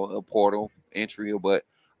to, you know, a portal entry, but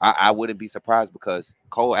I wouldn't be surprised because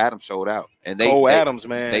Cole Adams showed out, and Adams,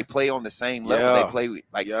 man, they play on the same level. They play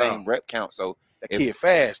like same rep count. So that kid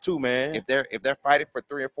fast too, man. If they're fighting for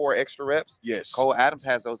 3 or 4 extra reps, yes, Cole Adams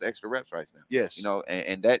has those extra reps right now. Yes, you know,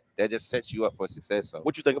 and that just sets you up for success. So,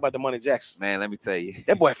 what you think about the Money Jackson? Man, let me tell you,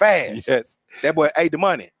 that boy fast. Yes, that boy. Hey, the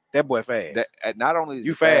Money. That boy fast. Not only is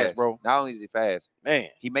you he fast, bro. Not only is he fast, man,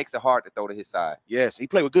 he makes it hard to throw to his side. Yes, he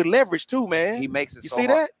play with good leverage too, man. He makes it. You so see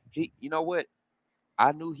hard. that? You know what?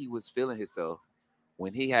 I knew he was feeling himself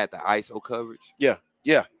when he had the ISO coverage.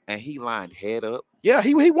 Yeah. And he lined head up. Yeah,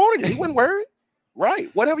 he wanted it. He wasn't worried. Right.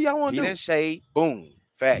 Whatever y'all want to do. He didn't shade. Boom.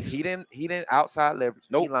 Facts. He didn't outside leverage.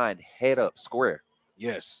 Nope. He lined head up square.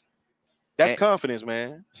 Yes. That's confidence,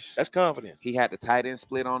 man. That's confidence. He had the tight end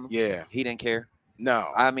split on him. Yeah. He didn't care. No.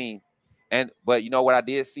 I mean, but you know what I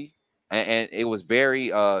did see? And it was very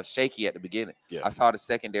shaky at the beginning. Yeah. I saw the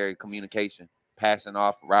secondary communication, passing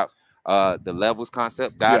off routes. The levels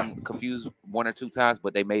concept got him confused 1 or 2 times,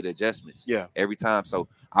 but they made adjustments every time. So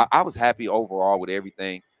I was happy overall with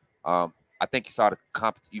everything. I think you saw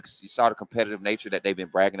the competitive nature that they've been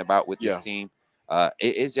bragging about with this team.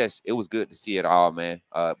 It was good to see it all, man.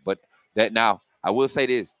 But that now I will say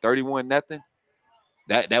this: 31-0.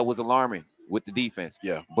 That was alarming with the defense.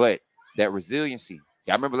 Yeah. But that resiliency.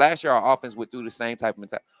 I remember last year our offense went through the same type of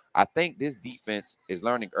mentality. I think this defense is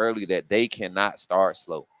learning early that they cannot start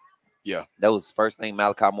slow. Yeah. That was the first thing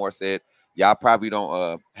Malachi Moore said. Y'all probably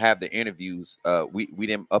don't have the interviews. We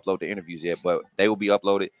didn't upload the interviews yet, but they will be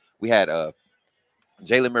uploaded. We had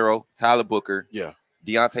Jalen Miro, Tyler Booker,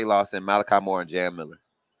 Deontay Lawson, Malachi Moore, and Jam Miller,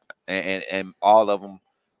 and all of them.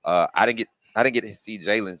 I didn't get to see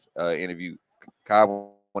Jalen's interview.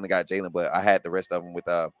 Kyle wouldn't have got Jalen, but I had the rest of them with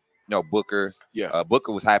Booker. Yeah,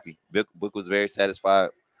 Booker was happy. Booker was very satisfied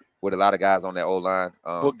with a lot of guys on that old line.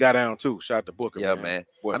 Book got down too. Shout out to Booker. Yeah, man.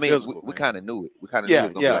 Boy, I mean, we kind of knew it. We kind of knew it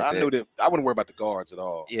was gonna be like I knew that. I wouldn't worry about the guards at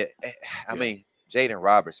all. Yeah, I mean, Jaden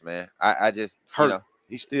Roberts, man. I just hurt.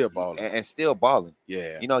 He's still balling and still balling.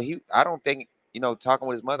 Yeah. I don't think talking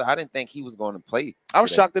with his mother, I didn't think he was going to play. I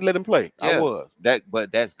was shocked to let him play. Yeah, I was.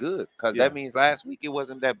 But that's good because that means last week it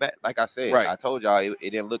wasn't that bad. Like I said, I told y'all it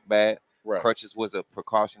didn't look bad. Right. Crutches was a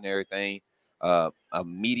precautionary thing. A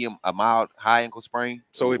mild, high ankle sprain.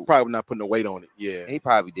 So he probably not putting the weight on it. Yeah, he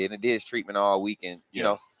probably did. And did his treatment all week, and you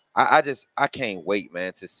know, I can't wait,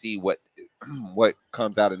 man, to see what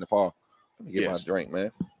comes out in the fall. Let me get my drink,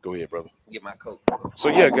 man. Go ahead, brother. Get my coat. So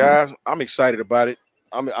yeah, guys, I'm excited about it.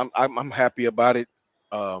 I'm happy about it.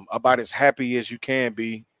 About as happy as you can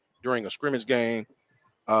be during a scrimmage game.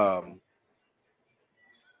 I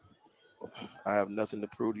have nothing to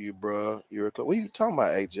prove to you, bro. What are you talking about,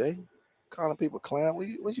 AJ? Calling people clown?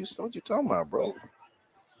 What you talking about, bro?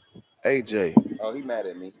 AJ. Oh, he mad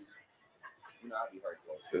at me. You know, I'll be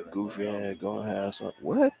hurt. Goofy ass gonna have something.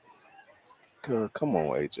 What? Come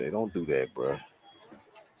on, AJ. Don't do that, bro.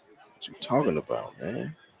 What you talking about,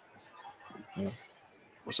 man? Yeah.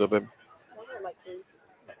 What's up, baby?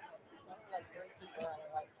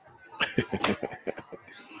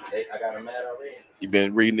 Hey, I got a mad already. You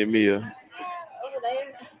been reading it, Mia?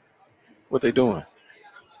 What they doing?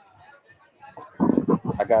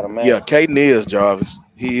 I got a mad. Yeah, Caden is Jarvis.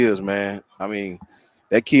 He is, man. I mean,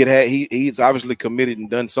 that kid he's obviously committed and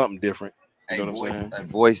done something different. You know what I'm saying? A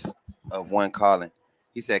voice of one calling.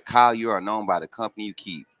 He said, Kyle, you are known by the company you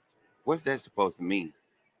keep. What's that supposed to mean?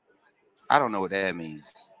 I don't know what that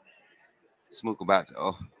means. Smoke about to,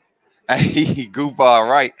 oh. Hey, goofball,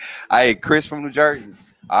 right? Hey, Chris from New Jersey.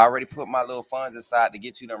 I already put my little funds aside to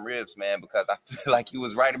get you them ribs, man, because I feel like you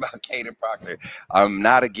was right about Caden Proctor. I'm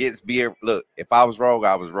not against beer. Look, if I was wrong,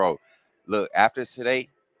 I was wrong. Look, after today,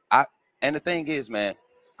 and the thing is, man,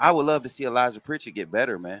 I would love to see Elijah Pritchard get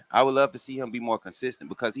better, man. I would love to see him be more consistent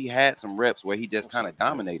because he had some reps where he just kind of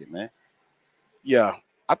dominated, man. Yeah,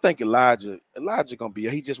 I think Elijah gonna be.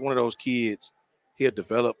 He's just one of those kids. He'll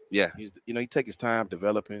develop. Yeah, he take his time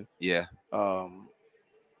developing. Yeah.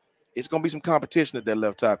 It's gonna be some competition at that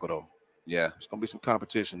left tackle, though. Yeah, it's gonna be some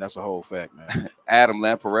competition. That's a whole fact, man. Adam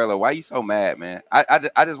Lamparello, why you so mad, man? I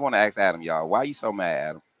just want to ask Adam, y'all, why you so mad,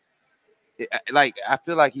 Adam? I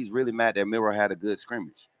feel like he's really mad that Miro had a good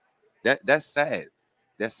scrimmage. That's sad.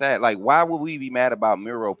 That's sad. Like, why would we be mad about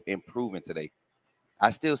Miro improving today? I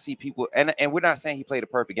still see people, and we're not saying he played a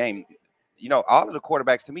perfect game. You know, all of the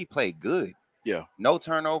quarterbacks to me played good. Yeah. No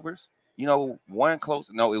turnovers. You know, one close.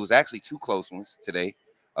 No, it was actually two close ones today.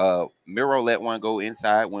 Miro let one go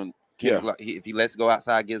inside when Kendrick Law, if he lets it go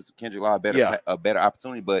outside, gives Kendrick Law a better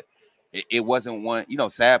opportunity. But it wasn't one. You know,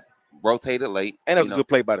 Sapp rotated late, and it was a good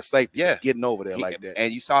play by the safety. Yeah, getting over there like that.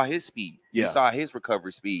 And you saw his speed. Yeah. You saw his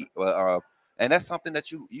recovery speed. And that's something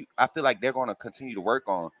that you I feel like they're going to continue to work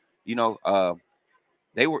on. You know,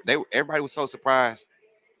 they were everybody was so surprised.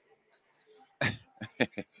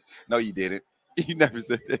 No, you didn't. You never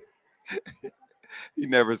said that. You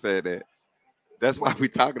never said that. That's why we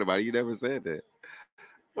talking about it. You never said that.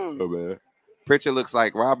 Oh man, Pritchard looks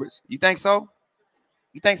like Roberts. You think so?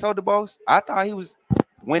 You think so, DeBose? I thought he was.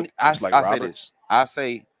 When I say this, I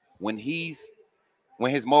say when his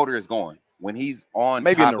motor is going, when he's on.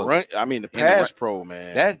 Maybe in the run. I mean, the pass pro,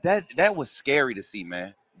 man. That was scary to see,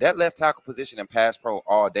 man. That left tackle position in pass pro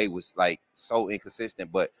all day was like so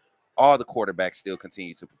inconsistent, but all the quarterbacks still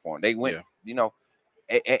continue to perform. They went, you know,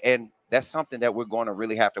 and that's something that we're going to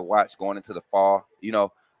really have to watch going into the fall. You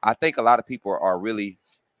know, I think a lot of people are really,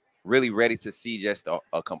 really ready to see just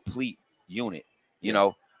a complete unit. You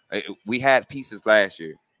know, we had pieces last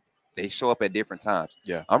year. They show up at different times.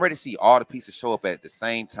 Yeah. I'm ready to see all the pieces show up at the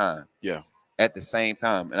same time. Yeah. At the same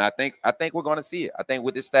time. And I think we're going to see it. I think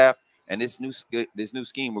with this staff and this new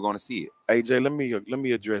scheme, we're going to see it. AJ, let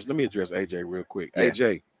me address AJ real quick. Yeah.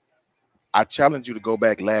 AJ, I challenge you to go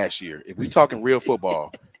back last year. If we're talking real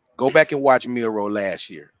football, go back and watch Miro last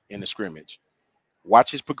year in the scrimmage.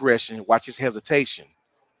 Watch his progression. Watch his hesitation.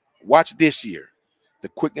 Watch this year, the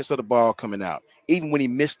quickness of the ball coming out. Even when he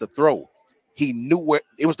missed the throw, he knew where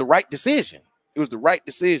it was the right decision. It was the right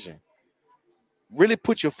decision. Really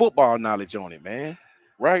put your football knowledge on it, man.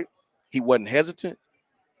 Right? He wasn't hesitant.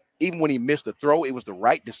 Even when he missed the throw, it was the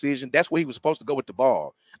right decision. That's where he was supposed to go with the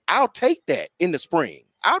ball. I'll take that in the spring.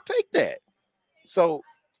 I'll take that. So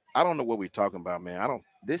I don't know what we're talking about, man.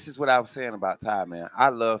 This is what I was saying about Ty, man. I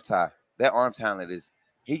love Ty. That arm talent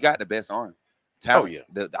he got the best arm talent.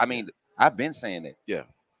 Oh, yeah. I've been saying it. Yeah.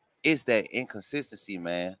 It's that inconsistency,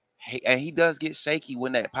 man. And he does get shaky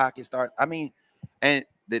when that pocket starts. I mean, and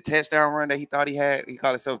the touchdown run that he thought he had, he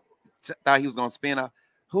called himself, thought he was going to spin off.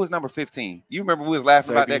 Who was number 15? You remember we was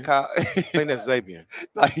laughing about that, Kyle? I think that's Xavier.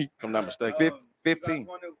 Like, if I'm not mistaken. 15. You guys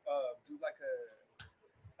want to do like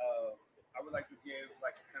I would like to give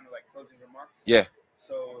like kind of like closing remarks. Yeah.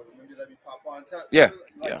 So maybe let me pop on. Yeah.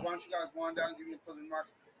 Why don't you guys wind down, give me closing remarks?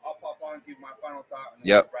 I'll pop on, give my final thought, and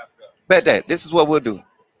then wrap it up. Bet that. This is what we'll do.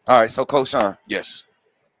 All right. So, Coach Sean. Yes.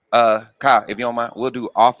 Kyle, if you don't mind, we'll do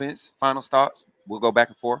offense final thoughts. We'll go back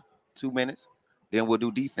and forth 2 minutes. Then we'll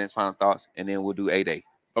do defense final thoughts, and then we'll do A-Day.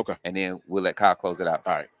 Okay. And then we'll let Kyle close it out.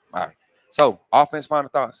 All right. So, offense final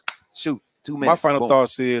thoughts. Shoot. 2 minutes. My final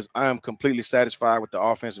thoughts is I am completely satisfied with the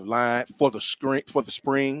offensive line for the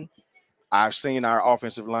spring. I've seen our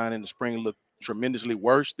offensive line in the spring look tremendously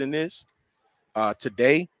worse than this.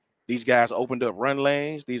 Today, these guys opened up run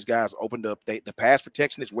lanes. These guys opened up the pass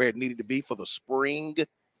protection is where it needed to be for the spring,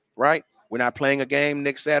 right? We're not playing a game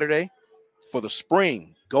next Saturday. For the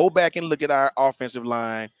spring, go back and look at our offensive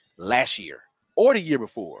line last year or the year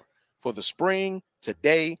before. For the spring,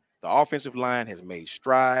 today, the offensive line has made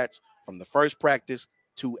strides from the first practice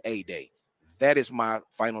to A-Day. That is my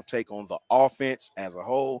final take on the offense as a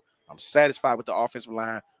whole. I'm satisfied with the offensive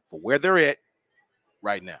line for where they're at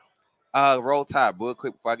right now. Roll Tide, real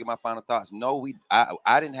quick before I get my final thoughts. No,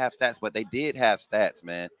 I didn't have stats, but they did have stats,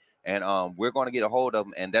 man. And we're going to get a hold of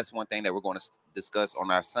them, and that's one thing that we're going to discuss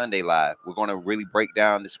on our Sunday live. We're going to really break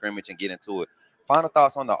down the scrimmage and get into it. Final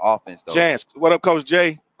thoughts on the offense, though. Jans, what up, Coach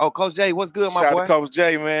Jay? Oh, Coach Jay, what's good, my Shout boy? out to Coach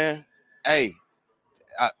Jay, man. Hey,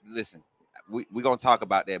 listen, we're going to talk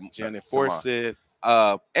about that Janet tomorrow. Forsyth.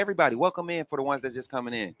 Everybody, welcome in for the ones that just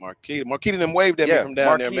coming in. Marquita them waved at me from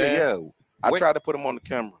down there, man. Yeah. I tried to put them on the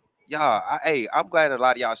camera. Y'all, I'm glad a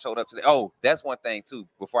lot of y'all showed up today. Oh, that's one thing, too,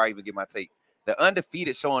 before I even get my take. The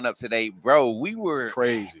undefeated showing up today, bro. We were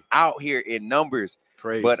crazy out here in numbers.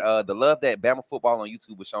 Crazy. But the love that Bama Football on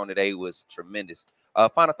YouTube was showing today was tremendous.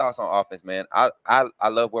 Final thoughts on offense, man. I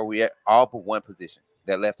love where we're at, all but one position,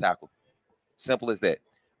 that left tackle. Simple as that.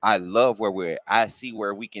 I love where we're at. I see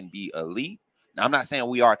where we can be elite. Now, I'm not saying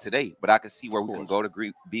we are today, but I can see where we can go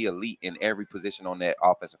to be elite in every position on that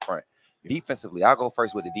offensive front. Yeah. Defensively, I'll go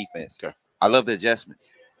first with the defense. Okay. I love the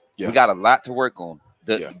adjustments. Yeah. We got a lot to work on.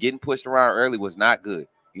 Getting pushed around early was not good,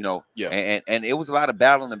 you know. Yeah. And it was a lot of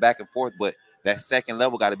battling and back and forth, but that second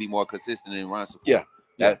level got to be more consistent in run support.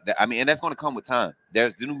 Yeah. I mean, and that's going to come with time.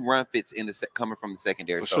 There's the new run fits in the coming from the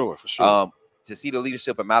secondary. For sure. To see the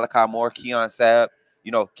leadership of Malachi Moore, Keon Sabb,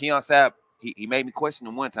 you know, Keon Sabb, he made me question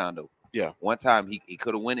him one time though. Yeah. One time he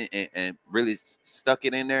could have won it and really stuck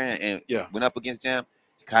it in there and went up against Jam.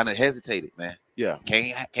 He kind of hesitated, man. Yeah.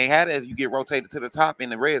 Can't have it if you get rotated to the top in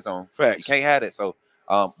the red zone. Facts. You can't have it. So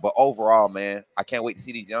but overall, man, I can't wait to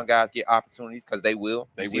see these young guys get opportunities because they will.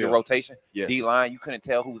 They see the rotation. Yes. D-line, you couldn't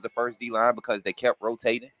tell who was the first D-line because they kept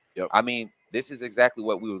rotating. Yep. I mean, this is exactly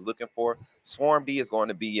what we was looking for. Swarm D is going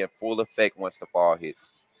to be in full effect once the fall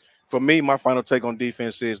hits. For me, my final take on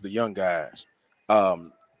defense is the young guys.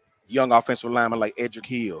 Young offensive linemen like Edric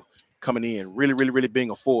Hill coming in, really being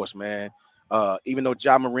a force, man. Even though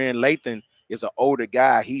Ja Moran Lathan is an older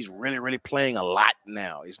guy, he's really playing a lot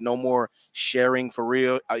now. It's no more sharing for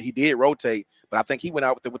real. He did rotate, but I think he went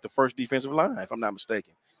out with the first defensive line, if I'm not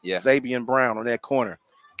mistaken. Yeah. Xavier Brown on that corner,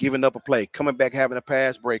 giving up a play, coming back, having a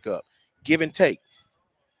pass breakup, give and take.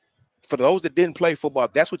 For those that didn't play football,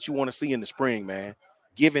 that's what you want to see in the spring, man.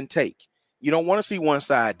 Give and take. You don't want to see one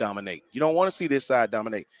side dominate. You don't want to see this side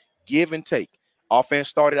dominate. Give and take. Offense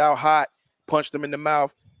started out hot, punched them in the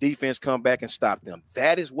mouth. Defense come back and stop them.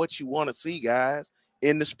 That is what you want to see, guys,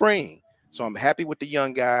 in the spring. So I'm happy with the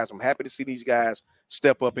young guys. I'm happy to see these guys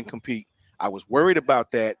step up and compete. I was worried about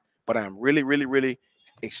that, but I'm really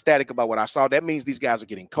ecstatic about what I saw. That means these guys are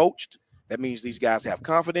getting coached. That means these guys have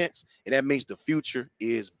confidence, and that means the future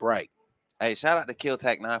is bright. Hey, shout out to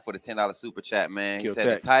KillTech9 for the $10 super chat, man. He Kill said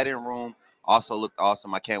Tech. the tight end room also looked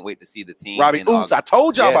awesome. I can't wait to see the team. Robbie Oops. I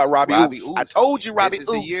told y'all about Robbie Oops. I told you Robbie This is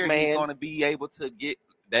the Oops, year man. He's going to be able to get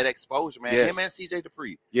that exposure, man. Yes. Him and CJ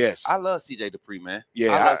Dupree. Yes. I love CJ Dupree, man.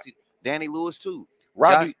 Yeah. I love Danny Lewis, too.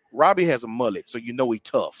 Robbie has a mullet, so you know he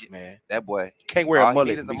tough, man. That boy. Can't wear a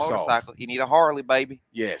mullet. He needs a motorcycle. He need a Harley, baby.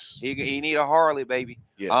 Yes. He need a Harley, baby.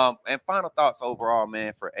 Yes. And final thoughts overall,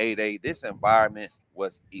 man, for A-Day. This environment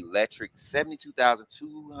was electric.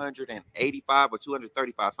 72,285 or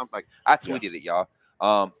 235, something like that. I tweeted it, y'all.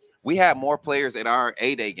 We had more players at our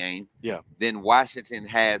A-Day game than Washington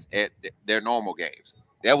has at their normal games.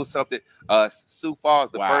 That was something. Sioux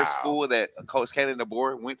Falls, the first school that Coach Kelly and the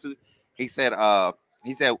board went to, he said our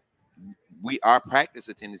practice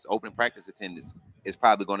attendance, open practice attendance, is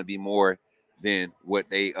probably going to be more than what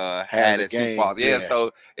they had at Sioux Falls. Yeah,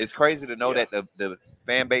 so it's crazy to know that the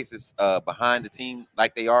fan base is behind the team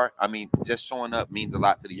like they are. I mean, just showing up means a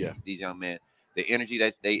lot to these young men. The energy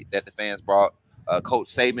that the fans brought. Coach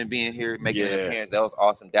Saban being here, making an appearance, that was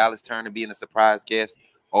awesome. Dallas Turner being a surprise guest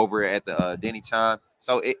over at the Denny Chime.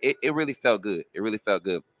 So it really felt good. It really felt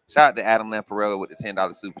good. Shout out to Adam Lamparello with the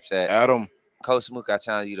 $10 super chat. Adam. Coach Smook, I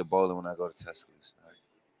challenge you to bowling when I go to Tuscaloosa. Right.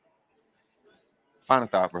 Final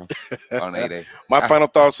thought, bro, on A-Day. My final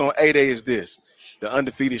thoughts on A-Day is this. The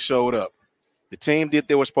undefeated showed up. The team did what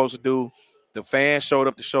they were supposed to do. The fans showed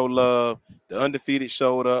up to show love. The undefeated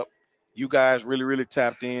showed up. You guys really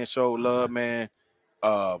tapped in, showed love, man.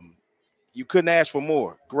 You couldn't ask for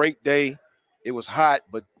more. Great day. It was hot,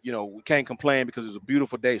 but, you know, we can't complain because it was a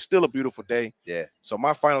beautiful day. Still a beautiful day. Yeah. So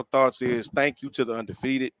my final thoughts is thank you to the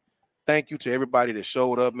undefeated. Thank you to everybody that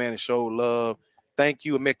showed up, man, and showed love. Thank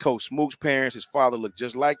you. I met Coach Smook's parents. His father looked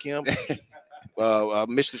just like him.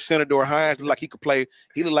 Mr. Senator Hines looked like he could play.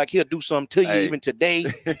 He looked like he'll do something to you even today.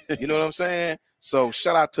 You know what I'm saying? So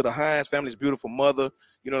shout out to the Hines family, his beautiful mother.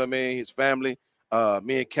 You know what I mean? His family.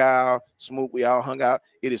 Me and Kyle, Smoot, we all hung out.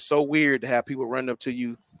 It is so weird to have people run up to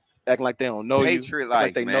you, acting like they don't know Patriot you, life,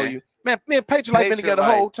 like they man. know you. Man, me and Patriot Life been Patriot together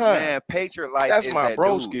the whole Life, time. Man, Patriot Life That's is my that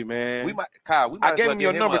broski, dude. man. We might gave as well him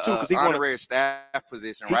your give number a, too, because he wanted honorary staff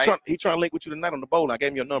position, he right? he trying to link with you tonight on the bowl. I gave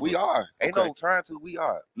him your number. We are. Ain't Okay. no trying to. We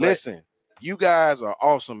are. Listen, you guys are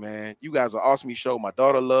awesome, man. You guys are awesome. You show my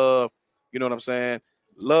daughter love. You know what I'm saying?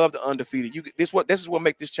 Love the undefeated. This is what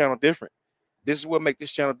make this channel different. This is what make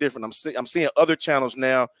this channel different. I'm seeing other channels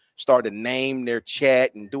now start to name their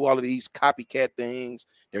chat and do all of these copycat things.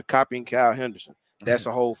 They're copying Kyle Henderson. That's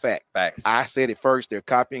a whole fact. Facts. I said it first. They're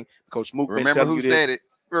copying. Coach Mook been Remember telling who you this. said it.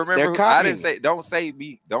 Remember, I didn't copying say.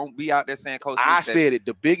 Don't be out there saying Coach. I said it.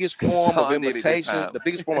 The biggest form of Sean did it this imitation, time. the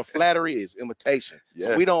biggest form of flattery is imitation. So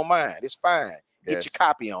Yes. we don't mind. It's fine. Get Yes. your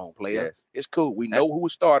copy on, player. Yes. It's cool. We know who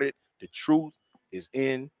started. The truth is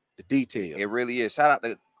in the detail. It really is. Shout out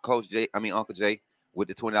to Coach Jay. Uncle Jay with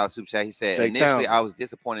the $20 super chat. He said Jay initially Townsend. I was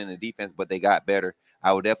disappointed in the defense, but they got better.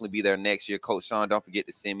 I will definitely be there next year. Coach Sean, don't forget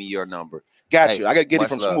to send me your number. Got Hey, you. I got to get it much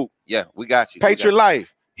from love. Smook. Yeah, we got you. Patriot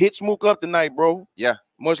Life. Hit Smook up tonight, bro. Yeah.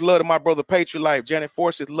 Much love to my brother Patriot Life. Janet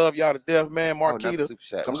Forsyth, love y'all to death, man. Marquita. Super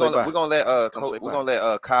chat. Come We're say gonna, bye. we're gonna let Come say we're bye. gonna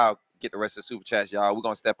let Kyle get the rest of the super chats, y'all. We're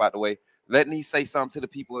gonna step out the way. Let me say something to the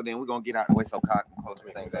people, and then we're gonna get out the way so Kyle can close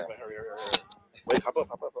this thing down. Wait, hop up.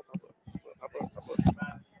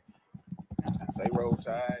 Say roll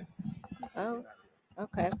tide. Oh,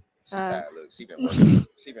 okay. She tired. Look, she been working.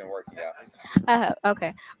 She been working out.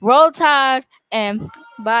 Okay. Roll Tide and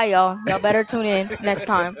bye, y'all. Y'all better tune in next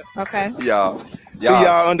time. Okay. Y'all. See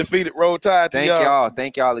y'all undefeated. Roll Tide. Thank y'all.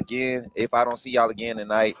 Thank y'all again. If I don't see y'all again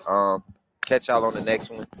tonight, catch y'all on the next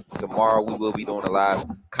one. Tomorrow we will be doing a live.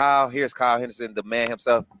 Kyle, here's Kyle Henderson, the man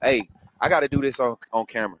himself. Hey, I got to do this on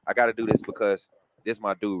camera. I got to do this because this is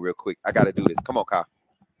my dude real quick. I got to do this. Come on, Kyle.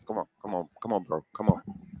 Come on, bro. Come on.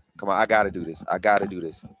 I got to do this.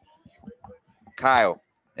 Kyle,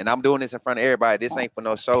 and I'm doing this in front of everybody. This ain't for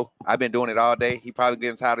no show. I've been doing it all day. He probably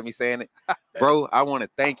getting tired of me saying it. Bro, I want to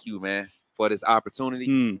thank you, man, for this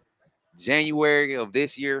opportunity. January of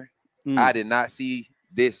this year, I did not see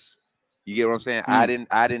this. You get what I'm saying?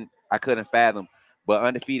 I couldn't fathom. But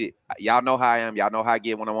undefeated, y'all know how I am. Y'all know how I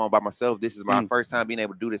get when I'm on by myself. This is my first time being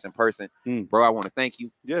able to do this in person. Bro, I want to thank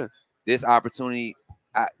you. Yeah. This opportunity,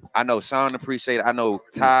 I know Sean appreciate it. I know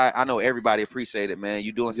Ty, I know everybody appreciate it, man.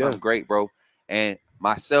 You doing something great, bro. And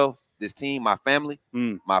myself, this team, my family,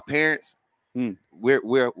 my parents,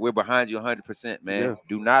 we're behind you 100%, man. Yeah.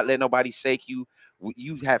 Do not let nobody shake you.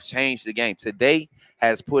 You have changed the game. Today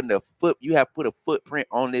has put a footprint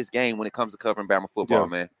on this game when it comes to covering Bama football,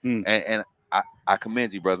 man. And I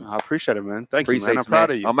commend you, brother. I appreciate it, man. Thank Appreciate you, man. I'm proud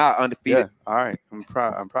of you. I'm out undefeated. Yeah. All right. I'm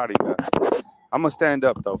proud of you guys. I'm gonna stand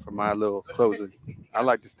up though for my little closing. I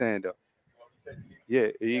like to stand up. Yeah,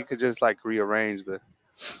 you could just like rearrange the.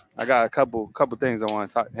 I got a couple things I want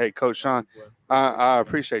to talk. Hey, Coach Sean, I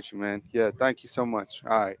appreciate you, man. Yeah, thank you so much.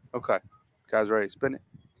 All right, okay, guys, ready to spin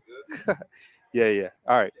it? Yeah.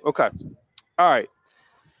 All right, okay, all right.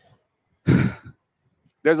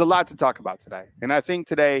 There's a lot to talk about today, and I think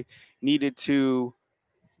today needed to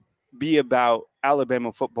be about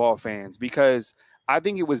Alabama football fans because I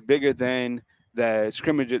think it was bigger than the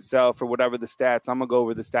scrimmage itself or whatever the stats. I'm gonna go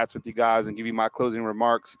over the stats with you guys and give you my closing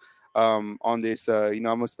remarks on this. I'm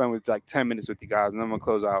gonna spend with like 10 minutes with you guys and then I'm gonna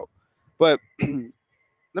close out. But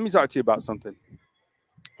let me talk to you about something.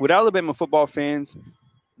 What Alabama football fans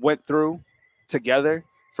went through together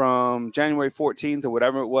from January 14th or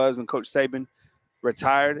whatever it was when Coach Saban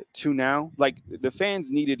retired to now, like the fans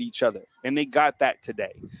needed each other and they got that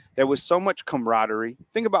today. There was so much camaraderie.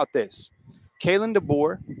 Think about this. Kalen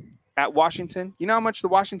DeBoer at Washington, you know how much the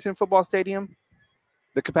Washington football stadium,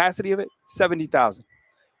 the capacity of it, 70,000.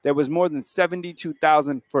 There was more than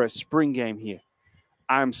 72,000 for a spring game here.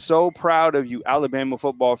 I'm so proud of you Alabama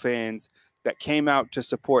football fans that came out to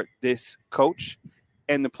support this coach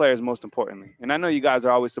and the players most importantly. And I know you guys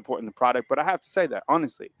are always supporting the product, but I have to say that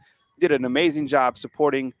honestly, did an amazing job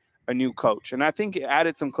supporting a new coach. And I think it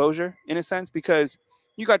added some closure in a sense because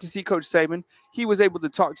you got to see Coach Saban. He was able to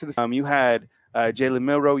talk to the you had Jalen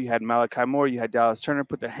Milroe, you had Malachi Moore, you had Dallas Turner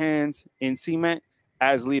put their hands in cement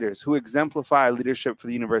as leaders who exemplify leadership for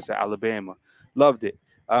the University of Alabama. Loved it.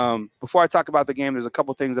 Before I talk about the game, there's a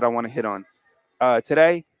couple things that I want to hit on.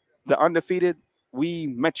 Today, the undefeated, we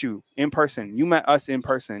met you in person. You met us in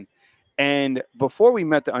person. And before we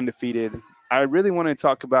met the undefeated, I really want to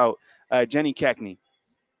talk about Jenny Cackney.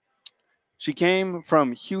 She came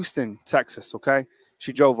from Houston, Texas, okay?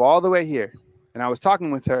 She drove all the way here. And I was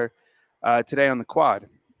talking with her today on the quad.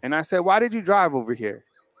 And I said, why did you drive over here,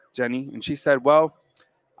 Jenny? And she said, well,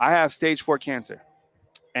 I have stage 4 cancer.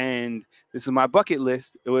 And this is my bucket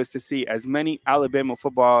list. It was to see as many Alabama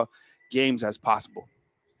football games as possible.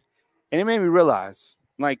 And it made me realize,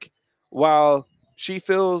 like, while she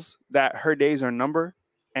feels that her days are numbered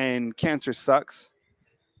and cancer sucks,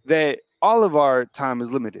 that all of our time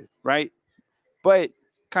is limited, right? But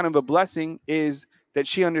kind of a blessing is that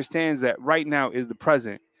she understands that right now is the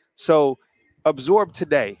present. So absorb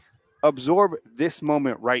today, absorb this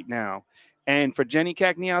moment right now. And for Jenny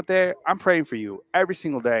Cackney out there, I'm praying for you every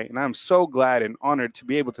single day. And I'm so glad and honored to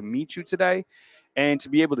be able to meet you today and to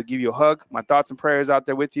be able to give you a hug. My thoughts and prayers out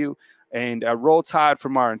there with you. And a roll tide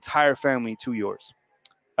from our entire family to yours.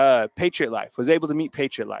 Patriot Life, was able to meet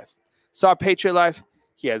Patriot Life. Saw Patriot Life.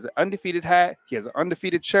 He has an undefeated hat. He has an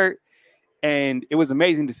undefeated shirt. And it was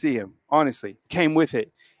amazing to see him, honestly. Came with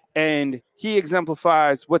it. And he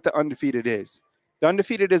exemplifies what the undefeated is. The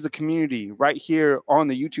undefeated is a community right here on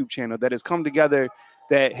the YouTube channel that has come together,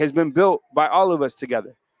 that has been built by all of us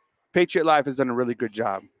together. Patriot Life has done a really good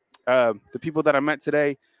job. The people that I met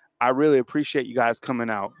today, I really appreciate you guys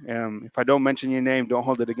coming out. If I don't mention your name, don't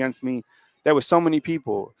hold it against me. There were so many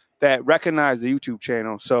people that recognize the YouTube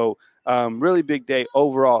channel. So really big day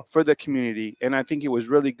overall for the community. And I think it was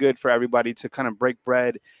really good for everybody to kind of break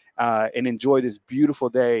bread and enjoy this beautiful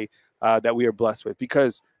day that we are blessed with.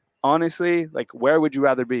 Because honestly, like, where would you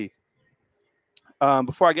rather be?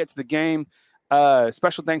 Before I get to the game,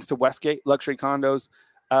 special thanks to WestGate Luxury Condos.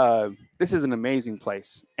 This is an amazing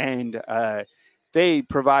place. And they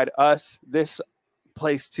provide us this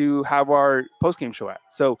place to have our post-game show at.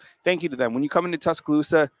 So thank you to them. When you come into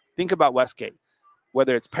Tuscaloosa, think about Westgate,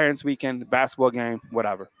 whether it's Parents Weekend, basketball game,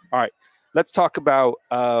 whatever. All right, let's talk about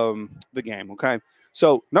the game, okay?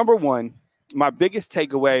 So number one, my biggest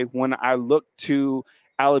takeaway when I look to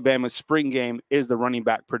Alabama's spring game is the running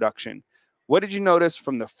back production. What did you notice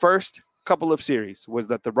from the first couple of series was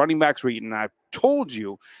that the running backs were eating. I told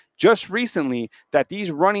you just recently that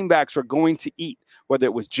these running backs were going to eat, whether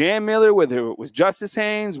it was Jam Miller, whether it was Justice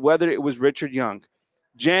Haynes, whether it was Richard Young.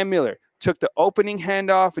 Jam Miller took the opening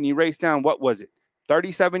handoff and he raced down, what was it,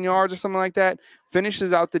 37 yards or something like that,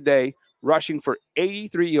 finishes out the day rushing for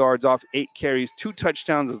 83 yards off 8 carries, 2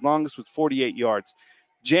 touchdowns, as long as with 48 yards.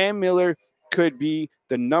 Jam Miller could be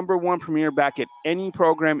the number one premier back at any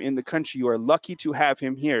program in the country. You are lucky to have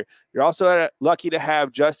him here. You're also lucky to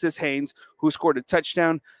have Justice Haynes, who scored a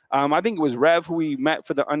touchdown. I think it was Rev, who we met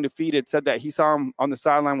for the undefeated, said that he saw him on the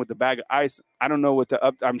sideline with the bag of ice. I don't know what the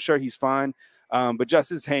up. I'm sure he's fine. But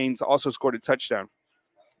Justice Haynes also scored a touchdown.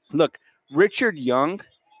 Look, Richard Young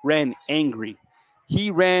ran angry.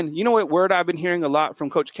 He ran, you know what word I've been hearing a lot from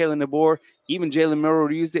Coach Kalen DeBoer? Even Jalen Milroe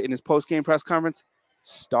used it in his post-game press conference.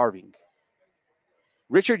 Starving.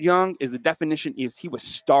 Richard Young is the definition is he was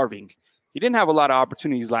starving. He didn't have a lot of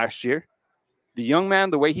opportunities last year. The young man,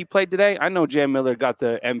 the way he played today, I know Jam Miller got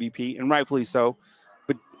the MVP, and rightfully so.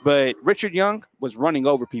 But Richard Young was running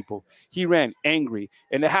over people. He ran angry.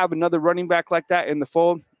 And to have another running back like that in the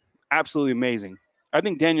fold, absolutely amazing. I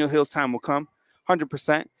think Daniel Hill's time will come,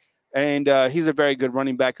 100%. And he's a very good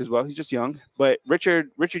running back as well. He's just young. But Richard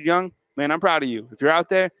Young, man, I'm proud of you. If you're out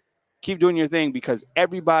there, keep doing your thing, because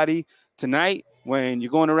everybody tonight, when you're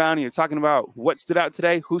going around and you're talking about what stood out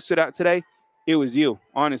today, who stood out today, it was you,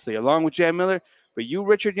 honestly, along with Jam Miller. But you,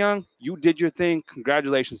 Richard Young, you did your thing.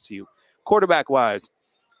 Congratulations to you. Quarterback-wise,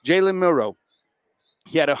 Jalen Milroe,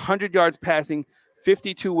 he had 100 yards passing.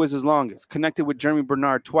 52 was his longest, connected with Jeremy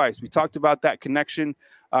Bernard twice. We talked about that connection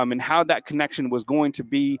and how that connection was going to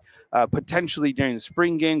be potentially during the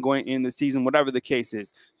spring game, going in the season, whatever the case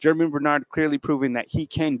is. Jeremy Bernard clearly proving that he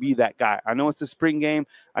can be that guy. I know it's a spring game.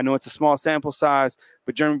 I know it's a small sample size,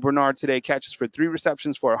 but Jeremy Bernard today catches for 3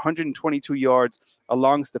 receptions for 122 yards,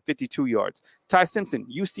 alongst the 52 yards. Ty Simpson,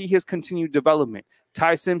 you see his continued development.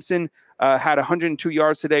 Ty Simpson had 102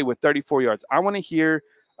 yards today with 34 yards. I want to hear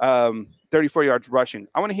 34 yards rushing.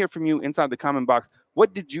 I want to hear from you inside the comment box.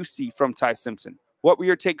 What did you see from Ty Simpson? What were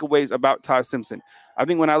your takeaways about Ty Simpson? I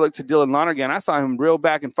think when I looked to Dylan Lonergan, I saw him reel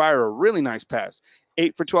back and fire a really nice pass.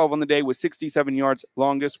 8 for 12 on the day with 67 yards.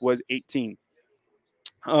 Longest was 18.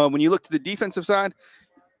 When you look to the defensive side,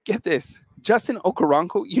 get this. Justin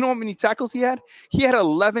Okoronkwo, you know how many tackles he had? He had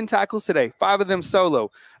 11 tackles today, 5 of them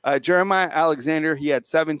solo. Jeremiah Alexander, he had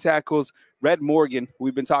 7 tackles. Red Morgan,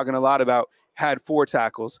 we've been talking a lot about, had 4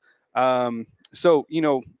 tackles. So, you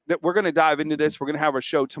know, we're going to dive into this. We're going to have our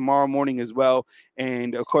show tomorrow morning as well.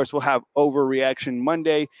 And of course, we'll have overreaction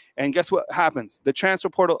Monday. And guess what happens? The transfer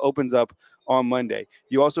portal opens up on Monday.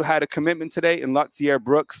 You also had a commitment today in Lotzier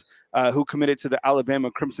Brooks, who committed to the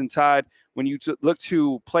Alabama Crimson Tide. When you look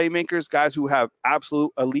to playmakers, guys who have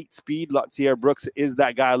absolute elite speed, Lotzier Brooks is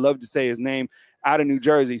that guy. I love to say his name, out of New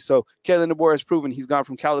Jersey. So Kalen DeBoer has proven he's gone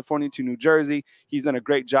from California to New Jersey. He's done a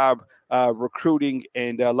great job recruiting,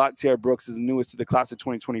 and Lotzier Brooks is the newest to the class of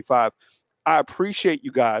 2025. I appreciate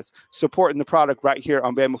you guys supporting the product right here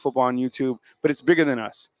on Bama Football on YouTube, but it's bigger than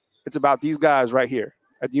us. It's about these guys right here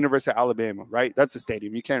at the University of Alabama, right? That's the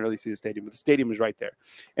stadium. You can't really see the stadium, but the stadium is right there.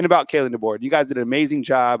 And about Kalen DeBoer. You guys did an amazing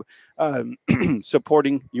job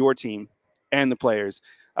supporting your team and the players.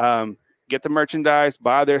 Get the merchandise,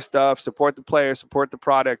 buy their stuff, support the players, support the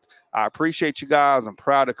product. I appreciate you guys. I'm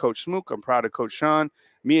proud of Coach Smook. I'm proud of Coach Sean.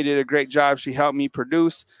 Mia did a great job. She helped me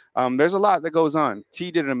produce. There's a lot that goes on.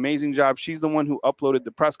 T did an amazing job. She's the one who uploaded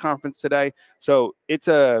the press conference today. So it's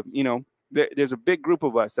there's a big group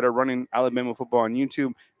of us that are running Alabama football on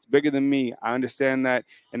YouTube. It's bigger than me. I understand that,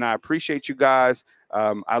 and I appreciate you guys.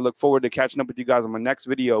 I look forward to catching up with you guys on my next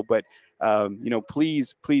video, but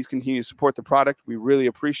please continue to support the product. We really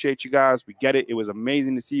appreciate you guys. We get it. It was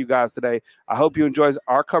amazing to see you guys today. I hope you enjoy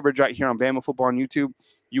our coverage right here on Bama Football on YouTube.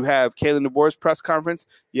 You have Kalen DeBoer's press conference.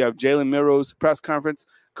 You have Jalen Milroe's press conference.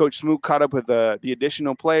 Coach Smook caught up with the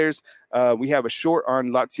additional players. We have a short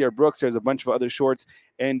on Lotzier Brooks. There's a bunch of other shorts.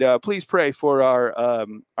 And please pray for our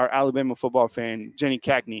Alabama football fan, Jenny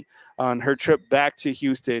Cackney, on her trip back to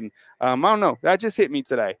Houston. I don't know. That just hit me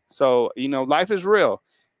today. So, life is real.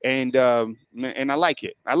 And I like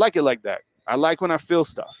it. I like it like that. I like when I feel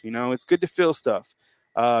stuff. It's good to feel stuff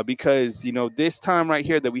because, this time right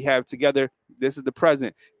here that we have together, this is the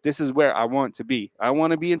present. This is where I want to be. I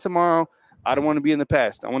want to be in tomorrow. I don't want to be in the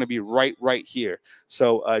past. I want to be right here.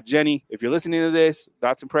 So, Jenny, if you're listening to this,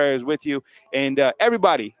 thoughts and prayers with you. And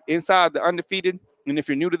everybody inside the Undefeated, and if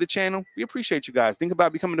you're new to the channel, we appreciate you guys. Think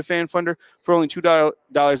about becoming a fan funder. For only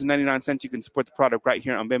 $2.99, you can support the product right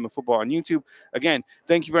here on Bama Football on YouTube. Again,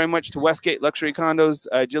 thank you very much to WestGate Luxury Condos.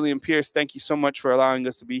 Jillian Pierce, thank you so much for allowing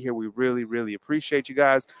us to be here. We really, really appreciate you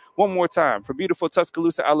guys. One more time, for beautiful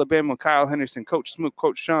Tuscaloosa, Alabama, Kyle Henderson, Coach Smook,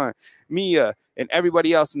 Coach Sean, Mia, and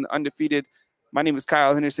everybody else in the Undefeated. My name is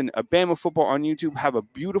Kyle Henderson, Bama Football on YouTube. Have a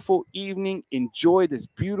beautiful evening. Enjoy this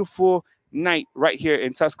beautiful night right here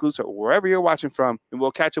in Tuscaloosa, or wherever you're watching from, and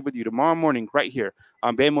we'll catch up with you tomorrow morning right here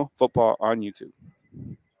on Bama Football on YouTube.